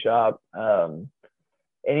machine shop.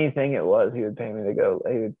 Anything it was, he would pay me to go.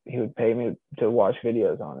 He would pay me to watch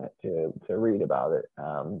videos on it, to read about it.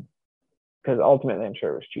 Because ultimately, I'm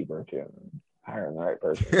sure it was cheaper too, hiring the right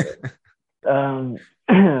person.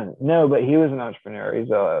 No, but he was an entrepreneur.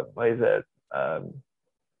 He's a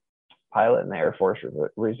pilot in the Air Force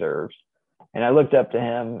Reserves, and I looked up to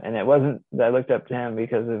him. And it wasn't that I looked up to him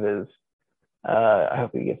because of his. I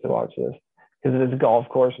hope he gets to watch this, because of his golf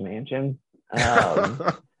course mansion.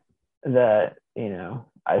 That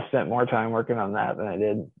I spent more time working on that than I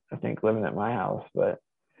did, I think, living at my house. But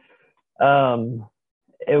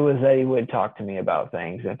it was that he would talk to me about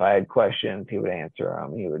things. If I had questions, he would answer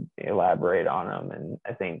them. He would elaborate on them. And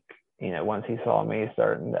I think, once he saw me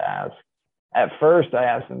starting to ask, at first I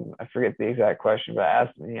asked him, I forget the exact question, but I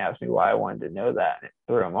asked him, he asked me why I wanted to know that, and it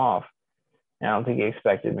threw him off. And I don't think he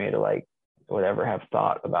expected me to have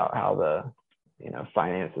thought about how the,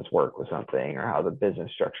 finances work with something, or how the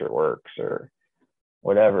business structure works, or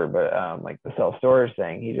whatever. But the self-storage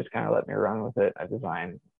thing, he just kind of let me run with it. I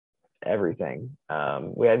designed everything.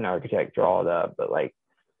 We had an architect draw it up, but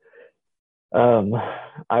I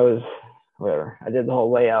was whatever. I did the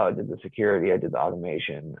whole layout, I did the security, I did the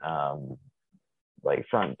automation,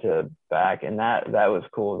 front to back. And that was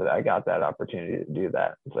cool that I got that opportunity to do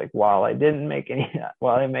that. It's while I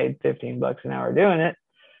made $15 an hour doing it,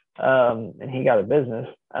 and he got a business,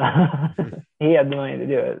 he had the money to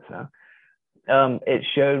do it. So it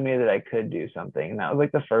showed me that I could do something. And that was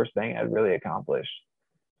the first thing I'd really accomplished.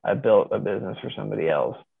 I built a business for somebody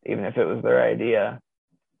else, even if it was their idea.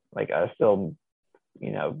 I still,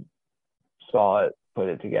 saw it, put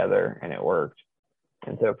it together, and it worked.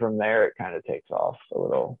 And so from there, it kind of takes off a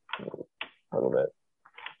little bit.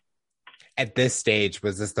 At this stage,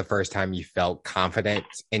 was this the first time you felt confident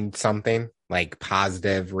in something, like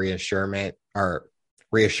positive reassurance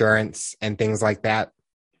and things like that?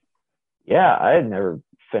 Yeah, I had never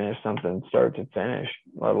finished something start to finish,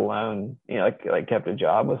 let alone, kept a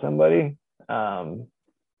job with somebody. I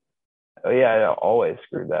always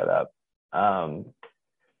screwed that up.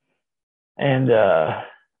 And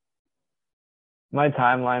my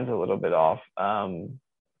timeline's a little bit off.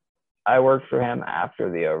 I worked for him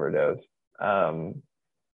after the overdose,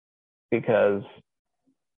 because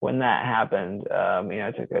when that happened,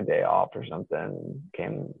 I took a day off or something,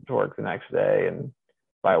 came to work the next day. And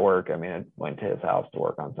by work, I mean, I went to his house to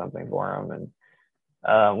work on something for him. And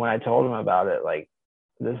when I told him about it,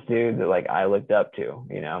 this dude that I looked up to,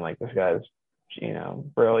 I'm this guy's,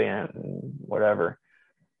 brilliant and whatever,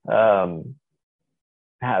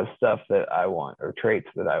 has stuff that I want, or traits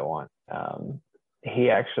that I want.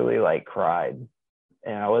 He actually cried,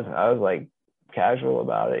 and I was casual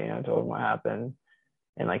about it. I told him what happened,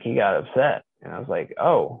 and he got upset, and I was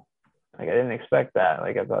oh, I didn't expect that.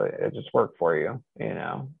 I thought it just worked for you,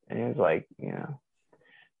 and he was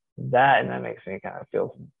that, and that makes me kind of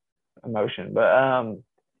feel some emotion. But I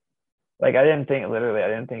didn't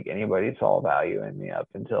think anybody saw value in me up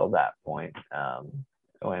until that point.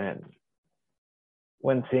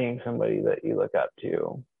 When seeing somebody that you look up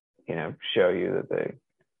to, show you that they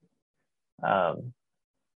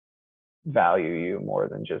value you more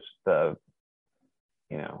than just the,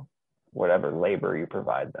 whatever labor you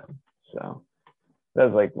provide them. So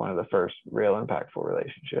that was one of the first real impactful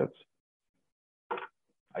relationships.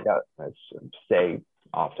 Let's stay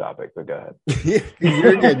off topic, but go ahead.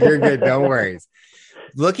 You're good. No worries.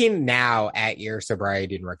 Looking now at your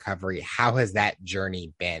sobriety and recovery, how has that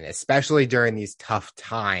journey been, especially during these tough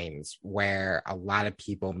times where a lot of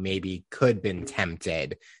people maybe could have been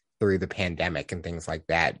tempted through the pandemic and things like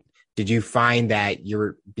that? Did you find that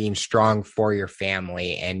you're being strong for your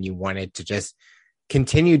family and you wanted to just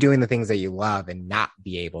continue doing the things that you love and not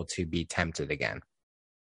be able to be tempted again?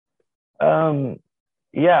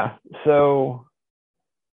 Yeah. So,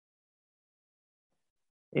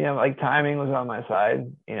 timing was on my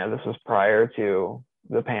side. This was prior to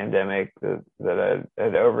the pandemic that I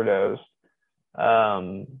had overdosed.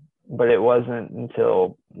 But it wasn't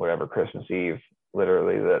until Christmas Eve,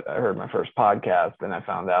 literally, that I heard my first podcast, and I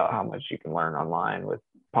found out how much you can learn online with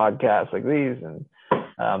podcasts like these, and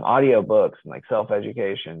audio books, and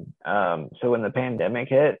self-education. So when the pandemic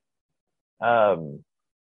hit, I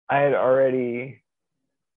had already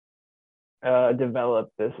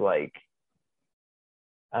developed this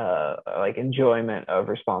enjoyment of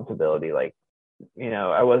responsibility. I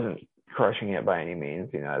wasn't crushing it by any means.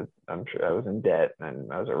 I'm sure I was in debt,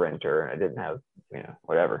 and I was a renter, and I didn't have,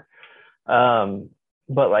 whatever.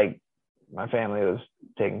 But my family was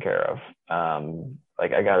taken care of.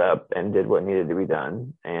 Like I got up and did what needed to be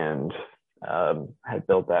done, and had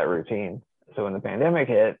built that routine. So when the pandemic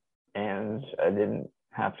hit and I didn't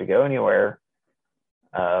have to go anywhere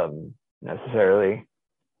necessarily,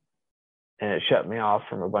 and it shut me off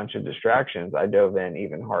from a bunch of distractions, I dove in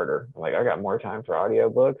even harder. Like I got more time for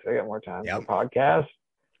audiobooks, I got more time for podcasts.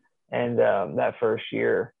 And that first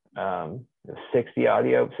year, 60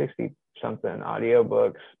 something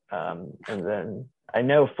audiobooks. And then I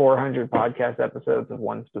know 400 podcast episodes of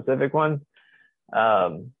one specific one.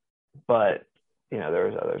 But you know, there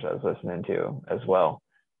was others I was listening to as well.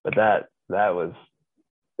 But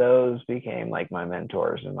those became like my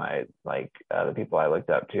mentors and my the people I looked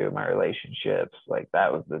up to, my relationships. Like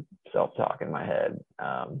that was the self-talk in my head.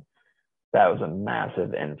 That was a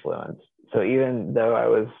massive influence. So even though I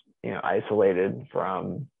was, you know, isolated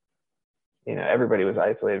from, you know, everybody was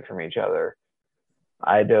isolated from each other,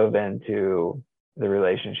 I dove into the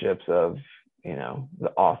relationships of, you know,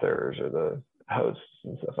 the authors or the hosts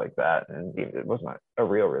and stuff like that. And it was not a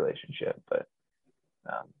real relationship, but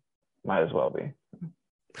might as well be.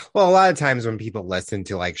 Well, a lot of times when people listen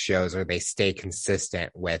to like shows or they stay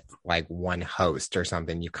consistent with like one host or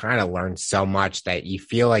something, you kind of learn so much that you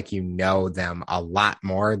feel like you know them a lot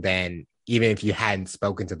more than even if you hadn't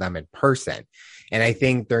spoken to them in person. And I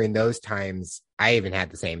think during those times, I even had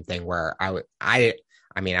the same thing where I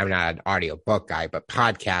mean, I'm not an audiobook guy, but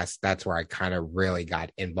podcasts, that's where I kind of really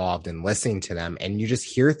got involved in listening to them. And you just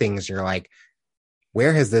hear things and you're like,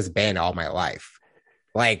 where has this been all my life?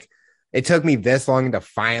 Like, it took me this long to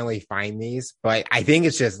finally find these, but I think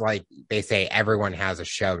it's just like they say everyone has a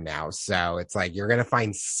show now. So it's like you're going to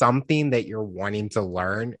find something that you're wanting to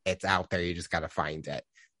learn. It's out there. You just got to find it.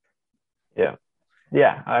 Yeah.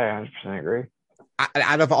 Yeah, I 100% agree.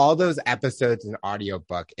 Out of all those episodes in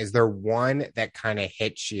audiobook, is there one that kind of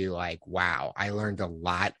hits you like, wow, I learned a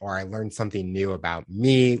lot, or I learned something new about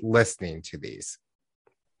me listening to these?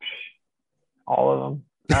 All of them.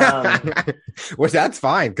 Well, that's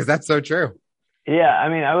fine because that's so true. Yeah,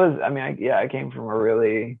 I came from a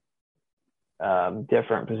really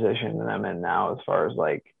different position than I'm in now as far as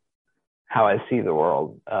like how I see the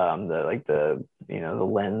world, the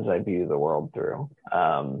lens I view the world through,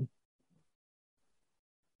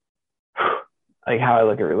 like how I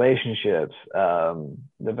look at relationships, the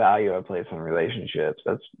value I place on relationships.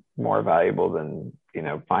 That's more valuable than, you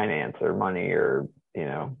know, finance or money or, you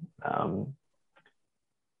know,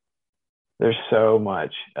 there's so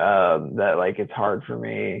much that like it's hard for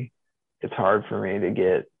me to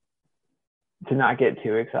not get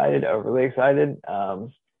too excited, overly excited.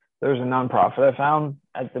 There was a nonprofit I found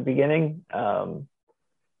at the beginning, and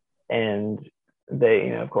they, you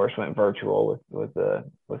know, of course, went virtual with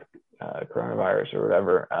coronavirus or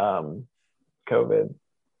whatever, COVID.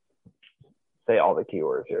 Say all the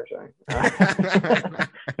keywords here, sorry.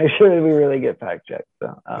 Make sure that we really get fact checked.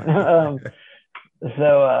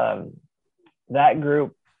 So that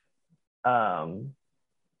group,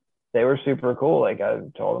 they were super cool. Like I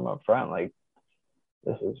told them up front, like,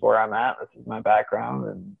 this is where I'm at. This is my background.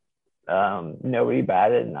 And nobody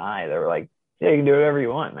batted an eye. They were like, yeah, you can do whatever you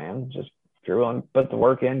want, man. Just if you're willing to put the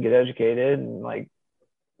work in, get educated, and like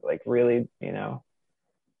really, you know,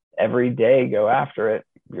 every day go after it,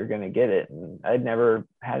 you're going to get it. And I'd never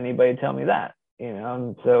had anybody tell me that, you know?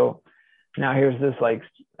 And so now here's this like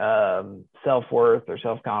self-worth or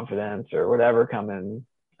self-confidence or whatever coming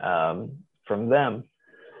from them.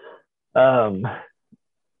 And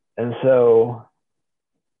so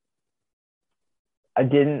I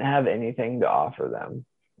didn't have anything to offer them,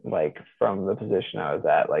 like from the position I was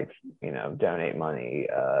at, like, you know, donate money,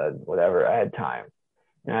 whatever. I had time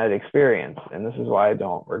and I had experience. And this is why I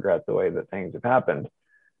don't regret the way that things have happened.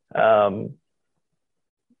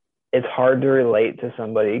 It's hard to relate to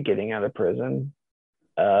somebody getting out of prison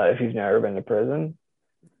if you've never been to prison,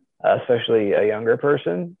 especially a younger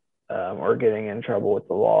person, or getting in trouble with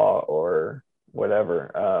the law or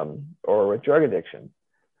whatever, or with drug addiction.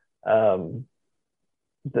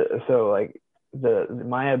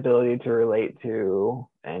 My ability to relate to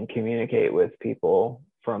and communicate with people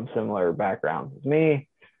from similar backgrounds as me,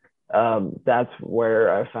 that's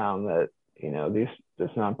where I found that, you know, this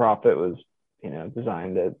nonprofit was, you know,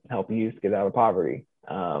 designed to help youth get out of poverty,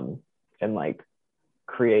 and like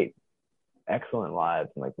create excellent lives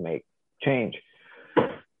and like make change.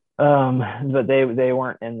 But they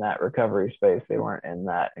weren't in that recovery space. They were in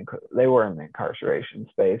the incarceration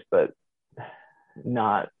space, but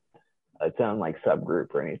not its own like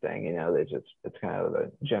subgroup or anything, you know. It's kind of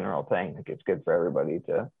a general thing. Like it's good for everybody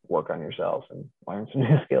to work on yourself and learn some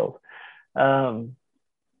new skills.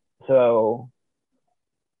 So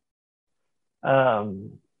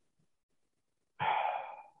Um,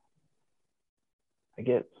 I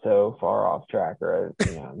get so far off track, or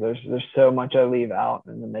there's so much I leave out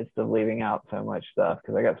in the midst of leaving out so much stuff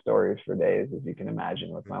because I got stories for days, as you can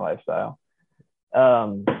imagine, with my lifestyle.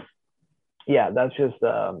 Um, yeah, that's just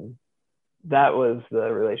that was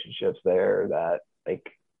the relationships there that,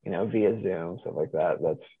 like, via Zoom, stuff like that.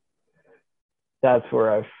 That's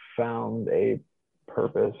where I found a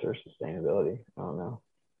purpose or sustainability. I don't know.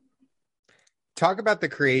 Talk about the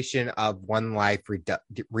creation of One Life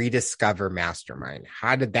Rediscover Mastermind.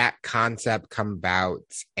 How did that concept come about,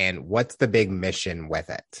 and what's the big mission with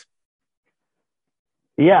it?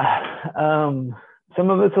 Yeah, some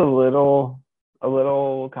of it's a little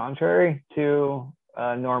contrary to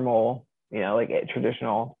normal, like a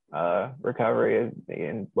traditional recovery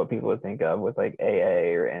and what people would think of with like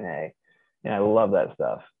AA or NA. And I love that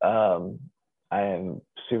stuff. I am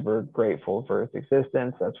super grateful for its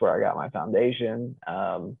existence. That's where I got my foundation.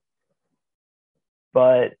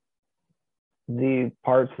 But the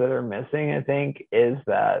parts that are missing, I think, is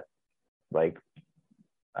that, like,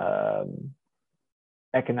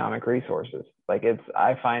 economic resources. Like,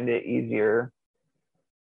 I find it easier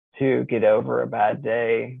to get over a bad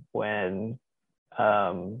day when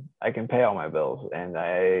I can pay all my bills, and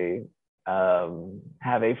I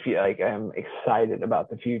have a feel like I'm excited about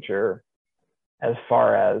the future, as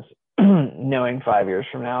far as knowing 5 years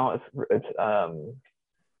from now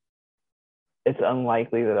it's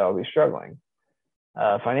unlikely that I'll be struggling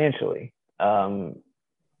financially. And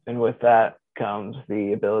with that comes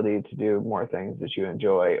the ability to do more things that you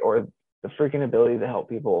enjoy, or the freaking ability to help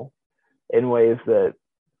people in ways that,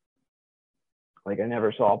 like, I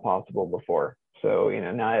never saw possible before. So,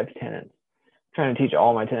 now I have tenants. I'm trying to teach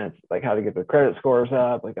all my tenants, like, how to get their credit scores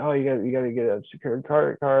up. Like, oh, you got to get a secured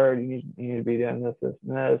credit card. You need to be doing this, and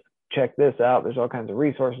this. Check this out. There's all kinds of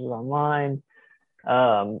resources online.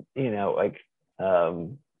 So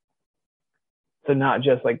not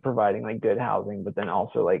just like providing like good housing, but then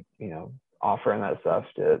also, like, offering that stuff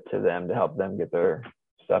to them to help them get their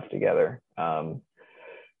stuff together.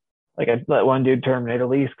 Like, I let one dude terminate a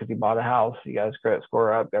lease because he bought a house. He got his credit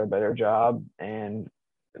score up, got a better job, and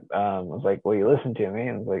I was like, "Well, you listen to me,"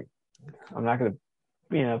 and I was like, "I'm not going to,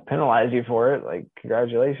 penalize you for it. Like,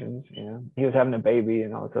 congratulations." He was having a baby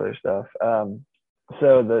and all this other stuff. So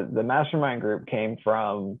the mastermind group came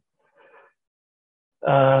from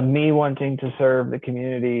me wanting to serve the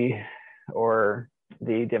community, or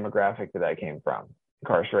the demographic that I came from: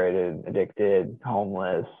 incarcerated, addicted,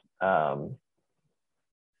 homeless,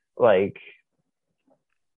 like,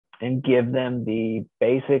 and give them the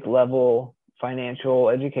basic level financial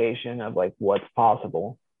education of, like, what's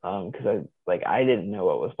possible. Because I didn't know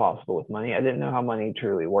what was possible with money. I didn't know how money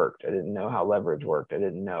truly worked. I didn't know how leverage worked. I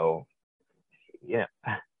didn't know,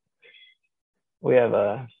 we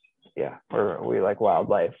have we like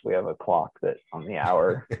wildlife. We have a clock that on the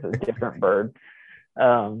hour is a different bird.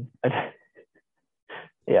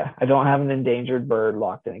 I don't have an endangered bird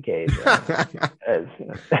locked in a cage.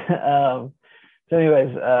 So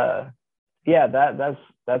anyways,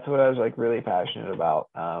 that's what I was, like, really passionate about.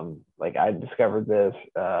 Like, I discovered this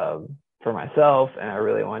for myself, and I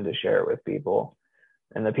really wanted to share it with people.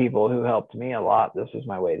 And the people who helped me a lot, this was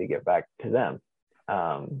my way to get back to them.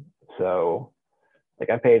 So, like,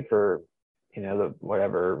 I paid for, the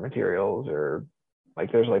whatever materials, or,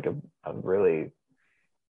 like, there's like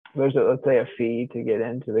let's say a fee to get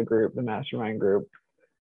into the group, the mastermind group.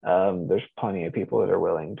 There's plenty of people that are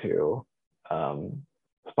willing to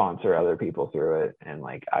sponsor other people through it, and,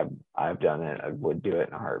 like, I've done it. I would do it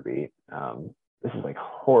in a heartbeat. This is, like,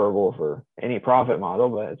 horrible for any profit model,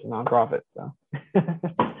 but it's a nonprofit, so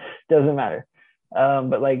doesn't matter.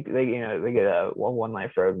 But, like, they get a One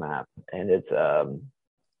Life roadmap, and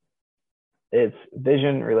it's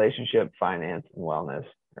vision, relationship, finance, and wellness.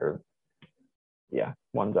 Or,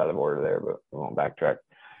 one's out of order there, but we won't backtrack.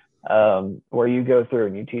 Where you go through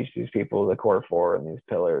and you teach these people the core four and these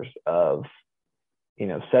pillars of,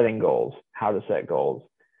 setting goals, how to set goals,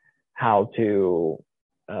 how to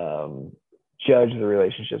judge the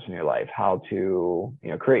relationships in your life, how to,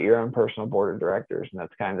 create your own personal board of directors. And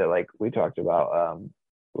that's kind of like we talked about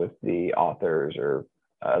with the authors or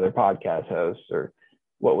other podcast hosts, or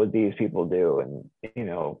what would these people do? And,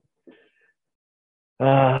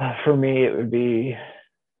 for me, it would be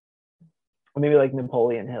maybe like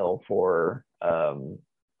Napoleon Hill for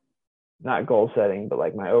not goal setting, but,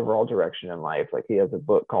 like, my overall direction in life. Like, he has a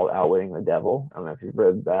book called Outwitting the Devil. I don't know if you've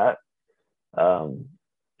read that.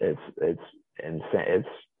 It's insane. It's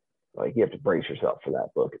like, you have to brace yourself for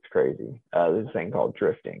that book. It's crazy. There's a thing called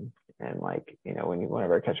drifting, and, like,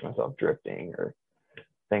 whenever I catch myself drifting or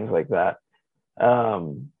things like that,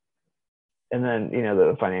 Um, and then,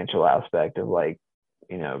 the financial aspect of like,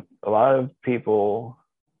 a lot of people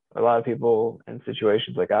in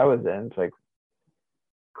situations like I was in, it's like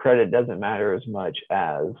credit doesn't matter as much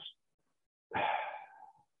as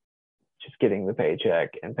just getting the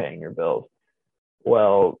paycheck and paying your bills.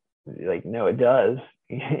 Well, like, no, it does.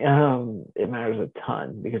 It matters a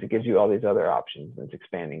ton because it gives you all these other options. It's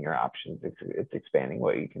expanding your options. It's expanding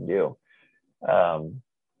what you can do. And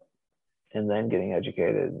then getting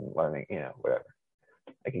educated and learning, whatever.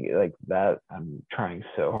 I can get like that. I'm trying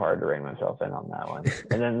so hard to rein myself in on that one.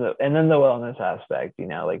 And then the wellness aspect,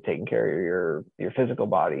 like taking care of your physical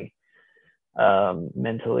body,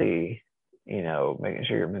 mentally, making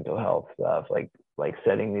sure your mental health stuff, like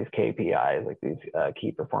setting these KPIs, like these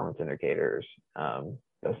key performance indicators.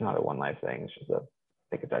 That's not a one life thing. It's just I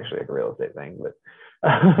think it's actually like a real estate thing, but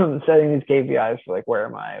setting these KPIs for like, where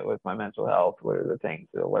am I with my mental health? What are the things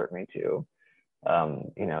that alert me to?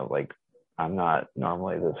 Like I'm not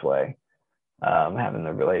normally this way. Having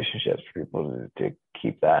the relationships for people to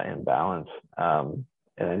keep that in balance. And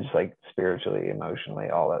then just like spiritually, emotionally,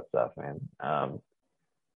 all that stuff, man.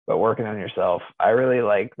 But working on yourself, I really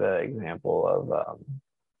like the example of,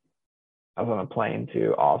 I was on a plane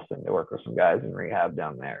to Austin to work with some guys in rehab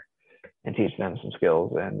down there and teach them some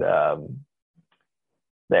skills. And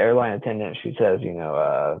the airline attendant, she says,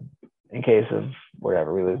 in case of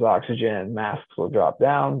whatever, we lose oxygen, masks will drop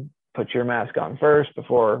down. Put your mask on first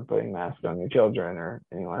before putting masks on your children or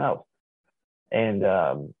anyone else. And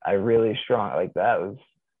I really strong, like that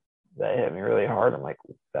hit me really hard. I'm like,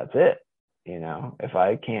 that's it. If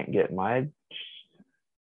I can't get I'll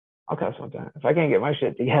cuss one time. If I can't get my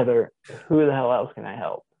shit together, who the hell else can I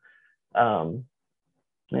help?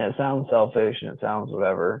 It sounds selfish and it sounds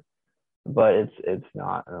whatever, but it's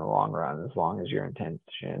not in the long run, as long as your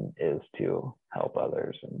intention is to help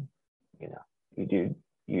others and, you do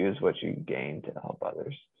use what you gain to help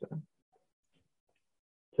others.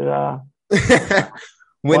 So,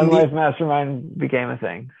 One Life Mastermind became a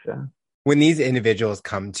thing. So when these individuals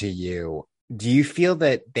come to you, do you feel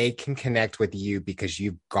that they can connect with you because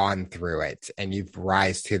you've gone through it and you've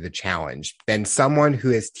rise to the challenge than someone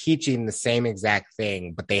who is teaching the same exact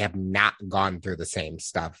thing, but they have not gone through the same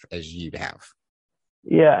stuff as you have?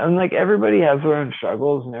 Yeah. And like everybody has their own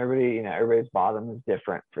struggles and everybody's bottom is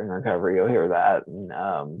different in recovery. You'll hear that.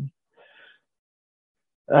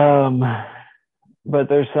 And, but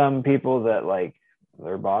there's some people that like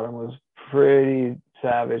their bottom was pretty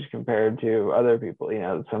savage compared to other people.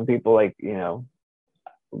 Some people like, would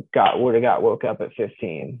have got woke up at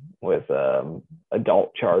 15 with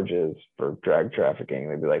adult charges for drug trafficking.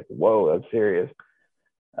 They'd be like, whoa, that's serious.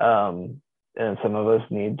 And some of us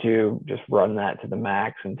need to just run that to the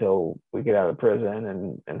max until we get out of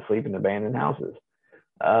prison and sleep in abandoned houses.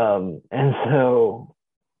 And so,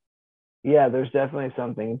 yeah, there's definitely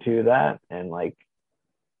something to that. And like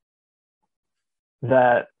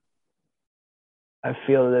that, I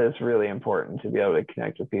feel that it's really important to be able to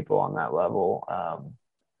connect with people on that level,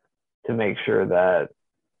 to make sure that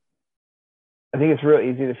I think it's real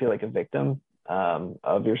easy to feel like a victim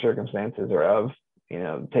of your circumstances or of,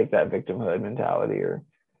 take that victimhood mentality or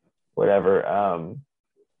whatever.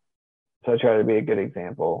 So I try to be a good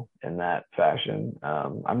example in that fashion.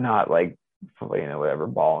 I'm not like, whatever,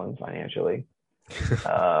 balling financially.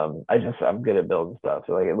 I'm good at building stuff.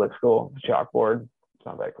 So like it looks cool. It's a chalkboard. It's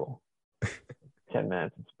not that cool. 10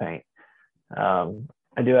 minutes, it's paint. I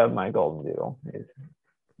do have my golden doodle,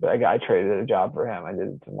 but I traded a job for him. I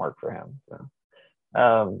did some work for him. So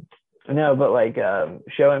no, but like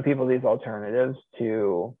showing people these alternatives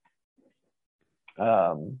to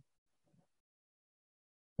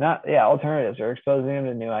alternatives, or exposing them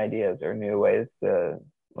to new ideas or new ways to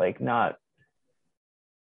like not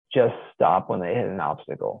just stop when they hit an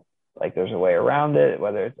obstacle. Like there's a way around it,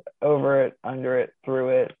 whether it's over it, under it, through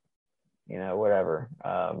it, whatever.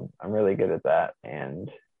 I'm really good at that. And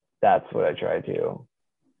that's what I try to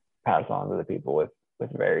pass on to the people with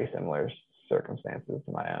very similar circumstances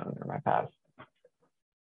to my own or my past.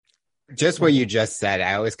 Just what you just said,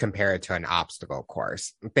 I always compare it to an obstacle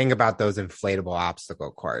course. Think about those inflatable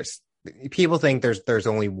obstacle course. People think there's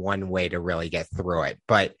only one way to really get through it,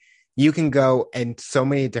 but you can go in so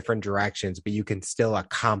many different directions, but you can still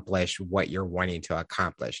accomplish what you're wanting to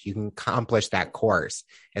accomplish. You can accomplish that course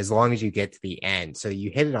as long as you get to the end. So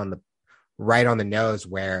you hit it right on the nose,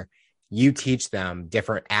 where you teach them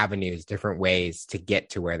different avenues, different ways to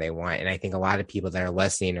get to where they want. And I think a lot of people that are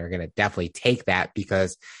listening are going to definitely take that,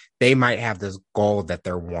 because they might have this goal that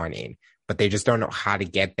they're wanting, but they just don't know how to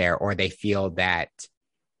get there, or they feel that,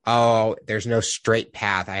 oh, there's no straight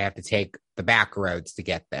path. I have to take the back roads to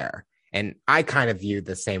get there. And I kind of view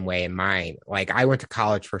the same way in mine. Like I went to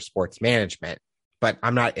college for sports management, but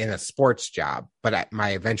I'm not in a sports job. But my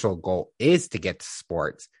eventual goal is to get to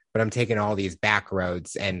sports. But I'm taking all these back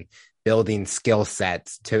roads and building skill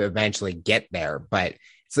sets to eventually get there. But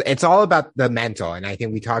it's all about the mental. And I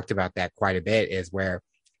think we talked about that quite a bit, is where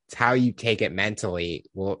it's how you take it mentally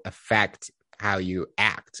will affect how you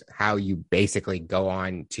act, how you basically go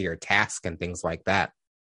on to your task and things like that.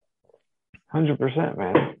 100%,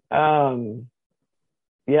 man.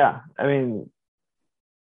 Yeah, I mean,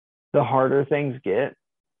 the harder things get,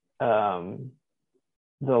 the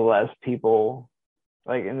less people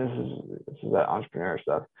like, and this is that entrepreneur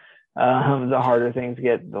stuff. The harder things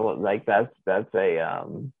get, like that's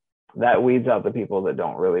a that weeds out the people that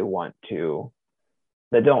don't really want to,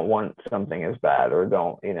 that don't want something as bad, or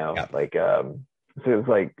don't, Yeah. like so it's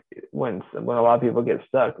like when a lot of people get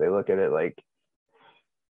stuck, they look at it like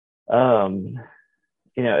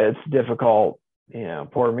it's difficult,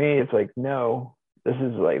 poor me. It's like, no, this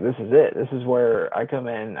is it. This is where I come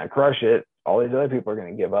in, I crush it. All these other people are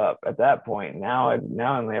going to give up at that point. Now I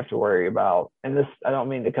only have to worry about, and this, I don't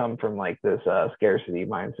mean to come from like this scarcity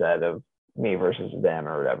mindset of me versus them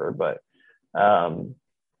or whatever, but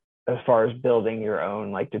as far as building your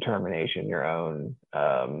own like determination, your own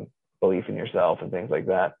belief in yourself and things like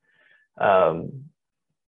that,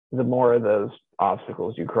 the more of those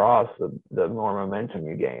obstacles you cross, the more momentum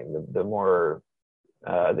you gain, the more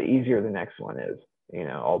the easier the next one is,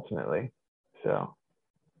 ultimately. So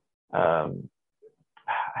I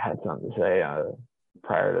had something to say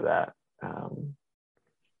prior to that.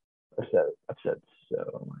 I've said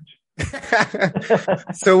so much.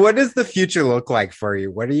 So what does the future look like for you?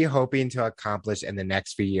 What are you hoping to accomplish in the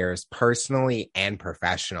next few years, personally and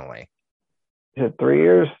professionally? Is it 3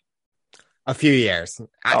 years? A few years.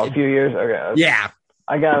 A few years? Okay. Yeah.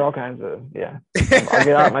 I got all kinds of, yeah. I'll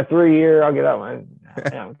get out my 3 year. I'll get out my,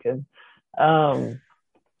 yeah, I'm kidding.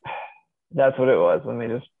 That's what it was. Let me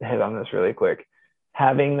just hit on this really quick.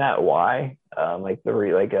 Having that why, like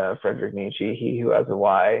Friedrich Nietzsche, he who has a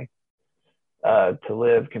why to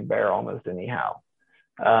live can bear almost any how.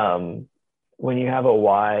 When you have a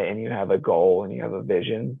why and you have a goal and you have a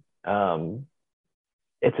vision,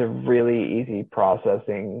 it's a really easy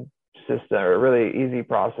processing system, or a really easy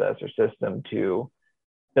process or system to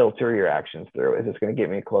filter your actions through. Is this going to get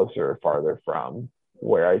me closer or farther from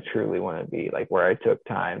where I truly want to be, like where I took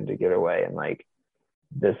time to get away and like,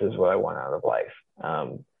 this is what I want out of life.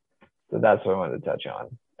 So that's what I wanted to touch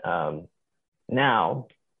on. Now,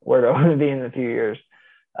 where do I want to be in a few years?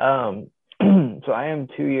 So I am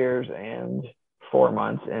 2 years and 4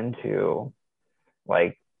 months into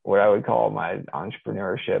like what I would call my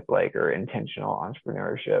entrepreneurship, like, or intentional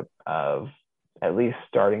entrepreneurship of at least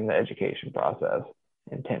starting the education process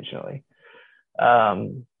intentionally.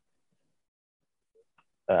 I'll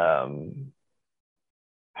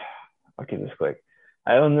keep this quick.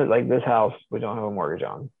 I own this house we don't have a mortgage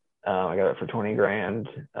on. I got it for 20 grand.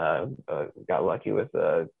 Got lucky with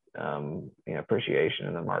the appreciation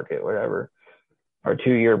in the market, whatever. Our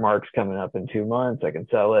 2 year mark's coming up in 2 months. I can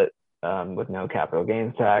sell it with no capital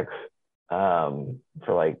gains tax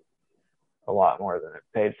for like a lot more than I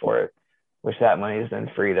paid for it, which that money is then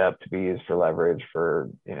freed up to be used for leverage for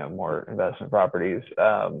more investment properties.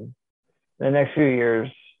 The next few years,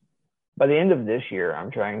 by the end of this year,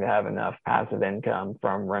 I'm trying to have enough passive income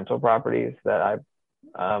from rental properties that I've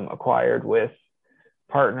acquired with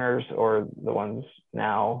partners, or the ones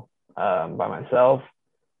now by myself,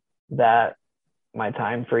 that my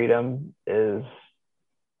time freedom is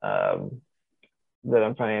that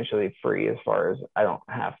I'm financially free, as far as I don't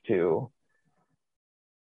have to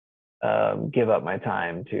give up my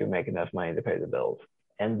time to make enough money to pay the bills.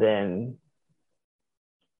 And then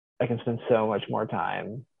I can spend so much more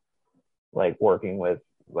time like working with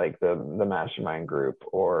like the mastermind group,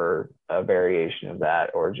 or a variation of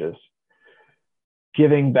that, or just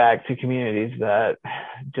giving back to communities that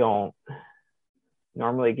don't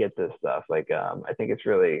normally get this stuff. Like I think I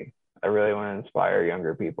really want to inspire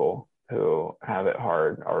younger people who have it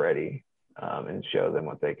hard already, and show them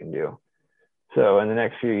what they can do. So in the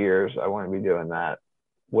next few years, I want to be doing that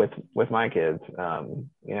with my kids,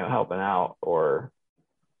 helping out or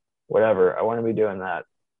whatever. I want to be doing that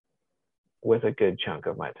with a good chunk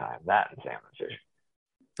of my time, that and salmon fishing.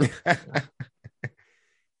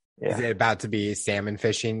 Yeah. Is it about to be salmon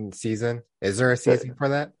fishing season? Is there a season for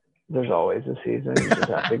that? There's always a season. You just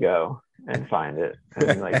have to go and find it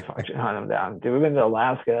and like hunt them down. Dude, we've been to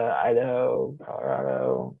Alaska, Idaho,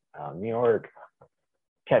 Colorado, New York,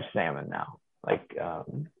 catch salmon now. Like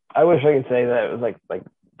I wish I could say that it was like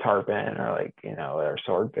tarpon or like or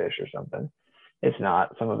swordfish or something. it's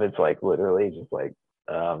not. Some of it's like literally just like,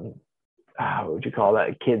 what would you call that?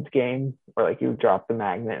 A kid's game where like you drop the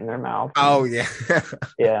magnet in their mouth. Oh yeah.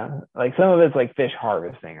 Yeah. Like some of it's like fish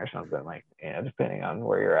harvesting or something, like, you know, depending on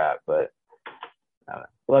where you're at. But I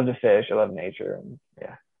love to fish. I love nature. And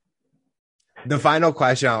yeah. The final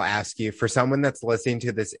question I'll ask you, for someone that's listening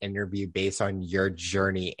to this interview based on your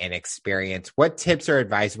journey and experience, what tips or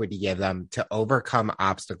advice would you give them to overcome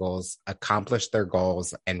obstacles, accomplish their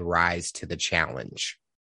goals, and rise to the challenge?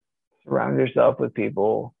 Surround yourself with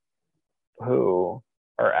people who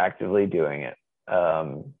are actively doing it.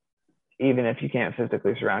 Even if you can't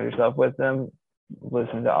physically surround yourself with them,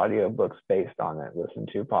 listen to audiobooks based on it, listen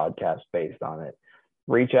to podcasts based on it,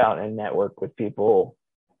 reach out and network with people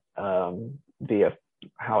via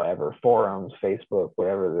however forums, Facebook,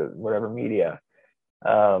 whatever media,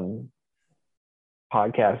 podcast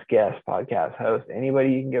guest, podcast host,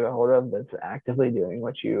 anybody you can get a hold of that's actively doing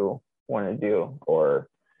what you want to do, or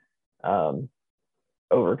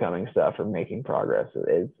overcoming stuff or making progress.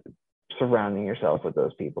 Is surrounding yourself with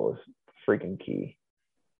those people is freaking key.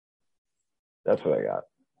 That's what I got.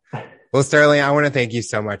 Well, Sterling, I want to thank you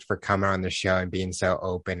so much for coming on the show and being so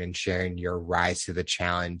open and sharing your rise to the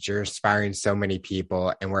challenge. You're inspiring so many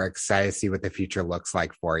people, and we're excited to see what the future looks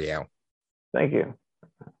like for you. Thank you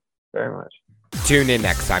very much. Tune in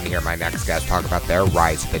next time to hear my next guest talk about their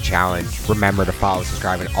rise to the challenge. Remember to follow,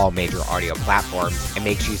 subscribe on all major audio platforms, and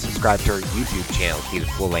make sure you subscribe to our YouTube channel to see the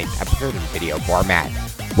full length appeared in video format.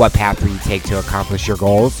 What path will you take to accomplish your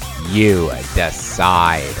goals? You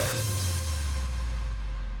decide.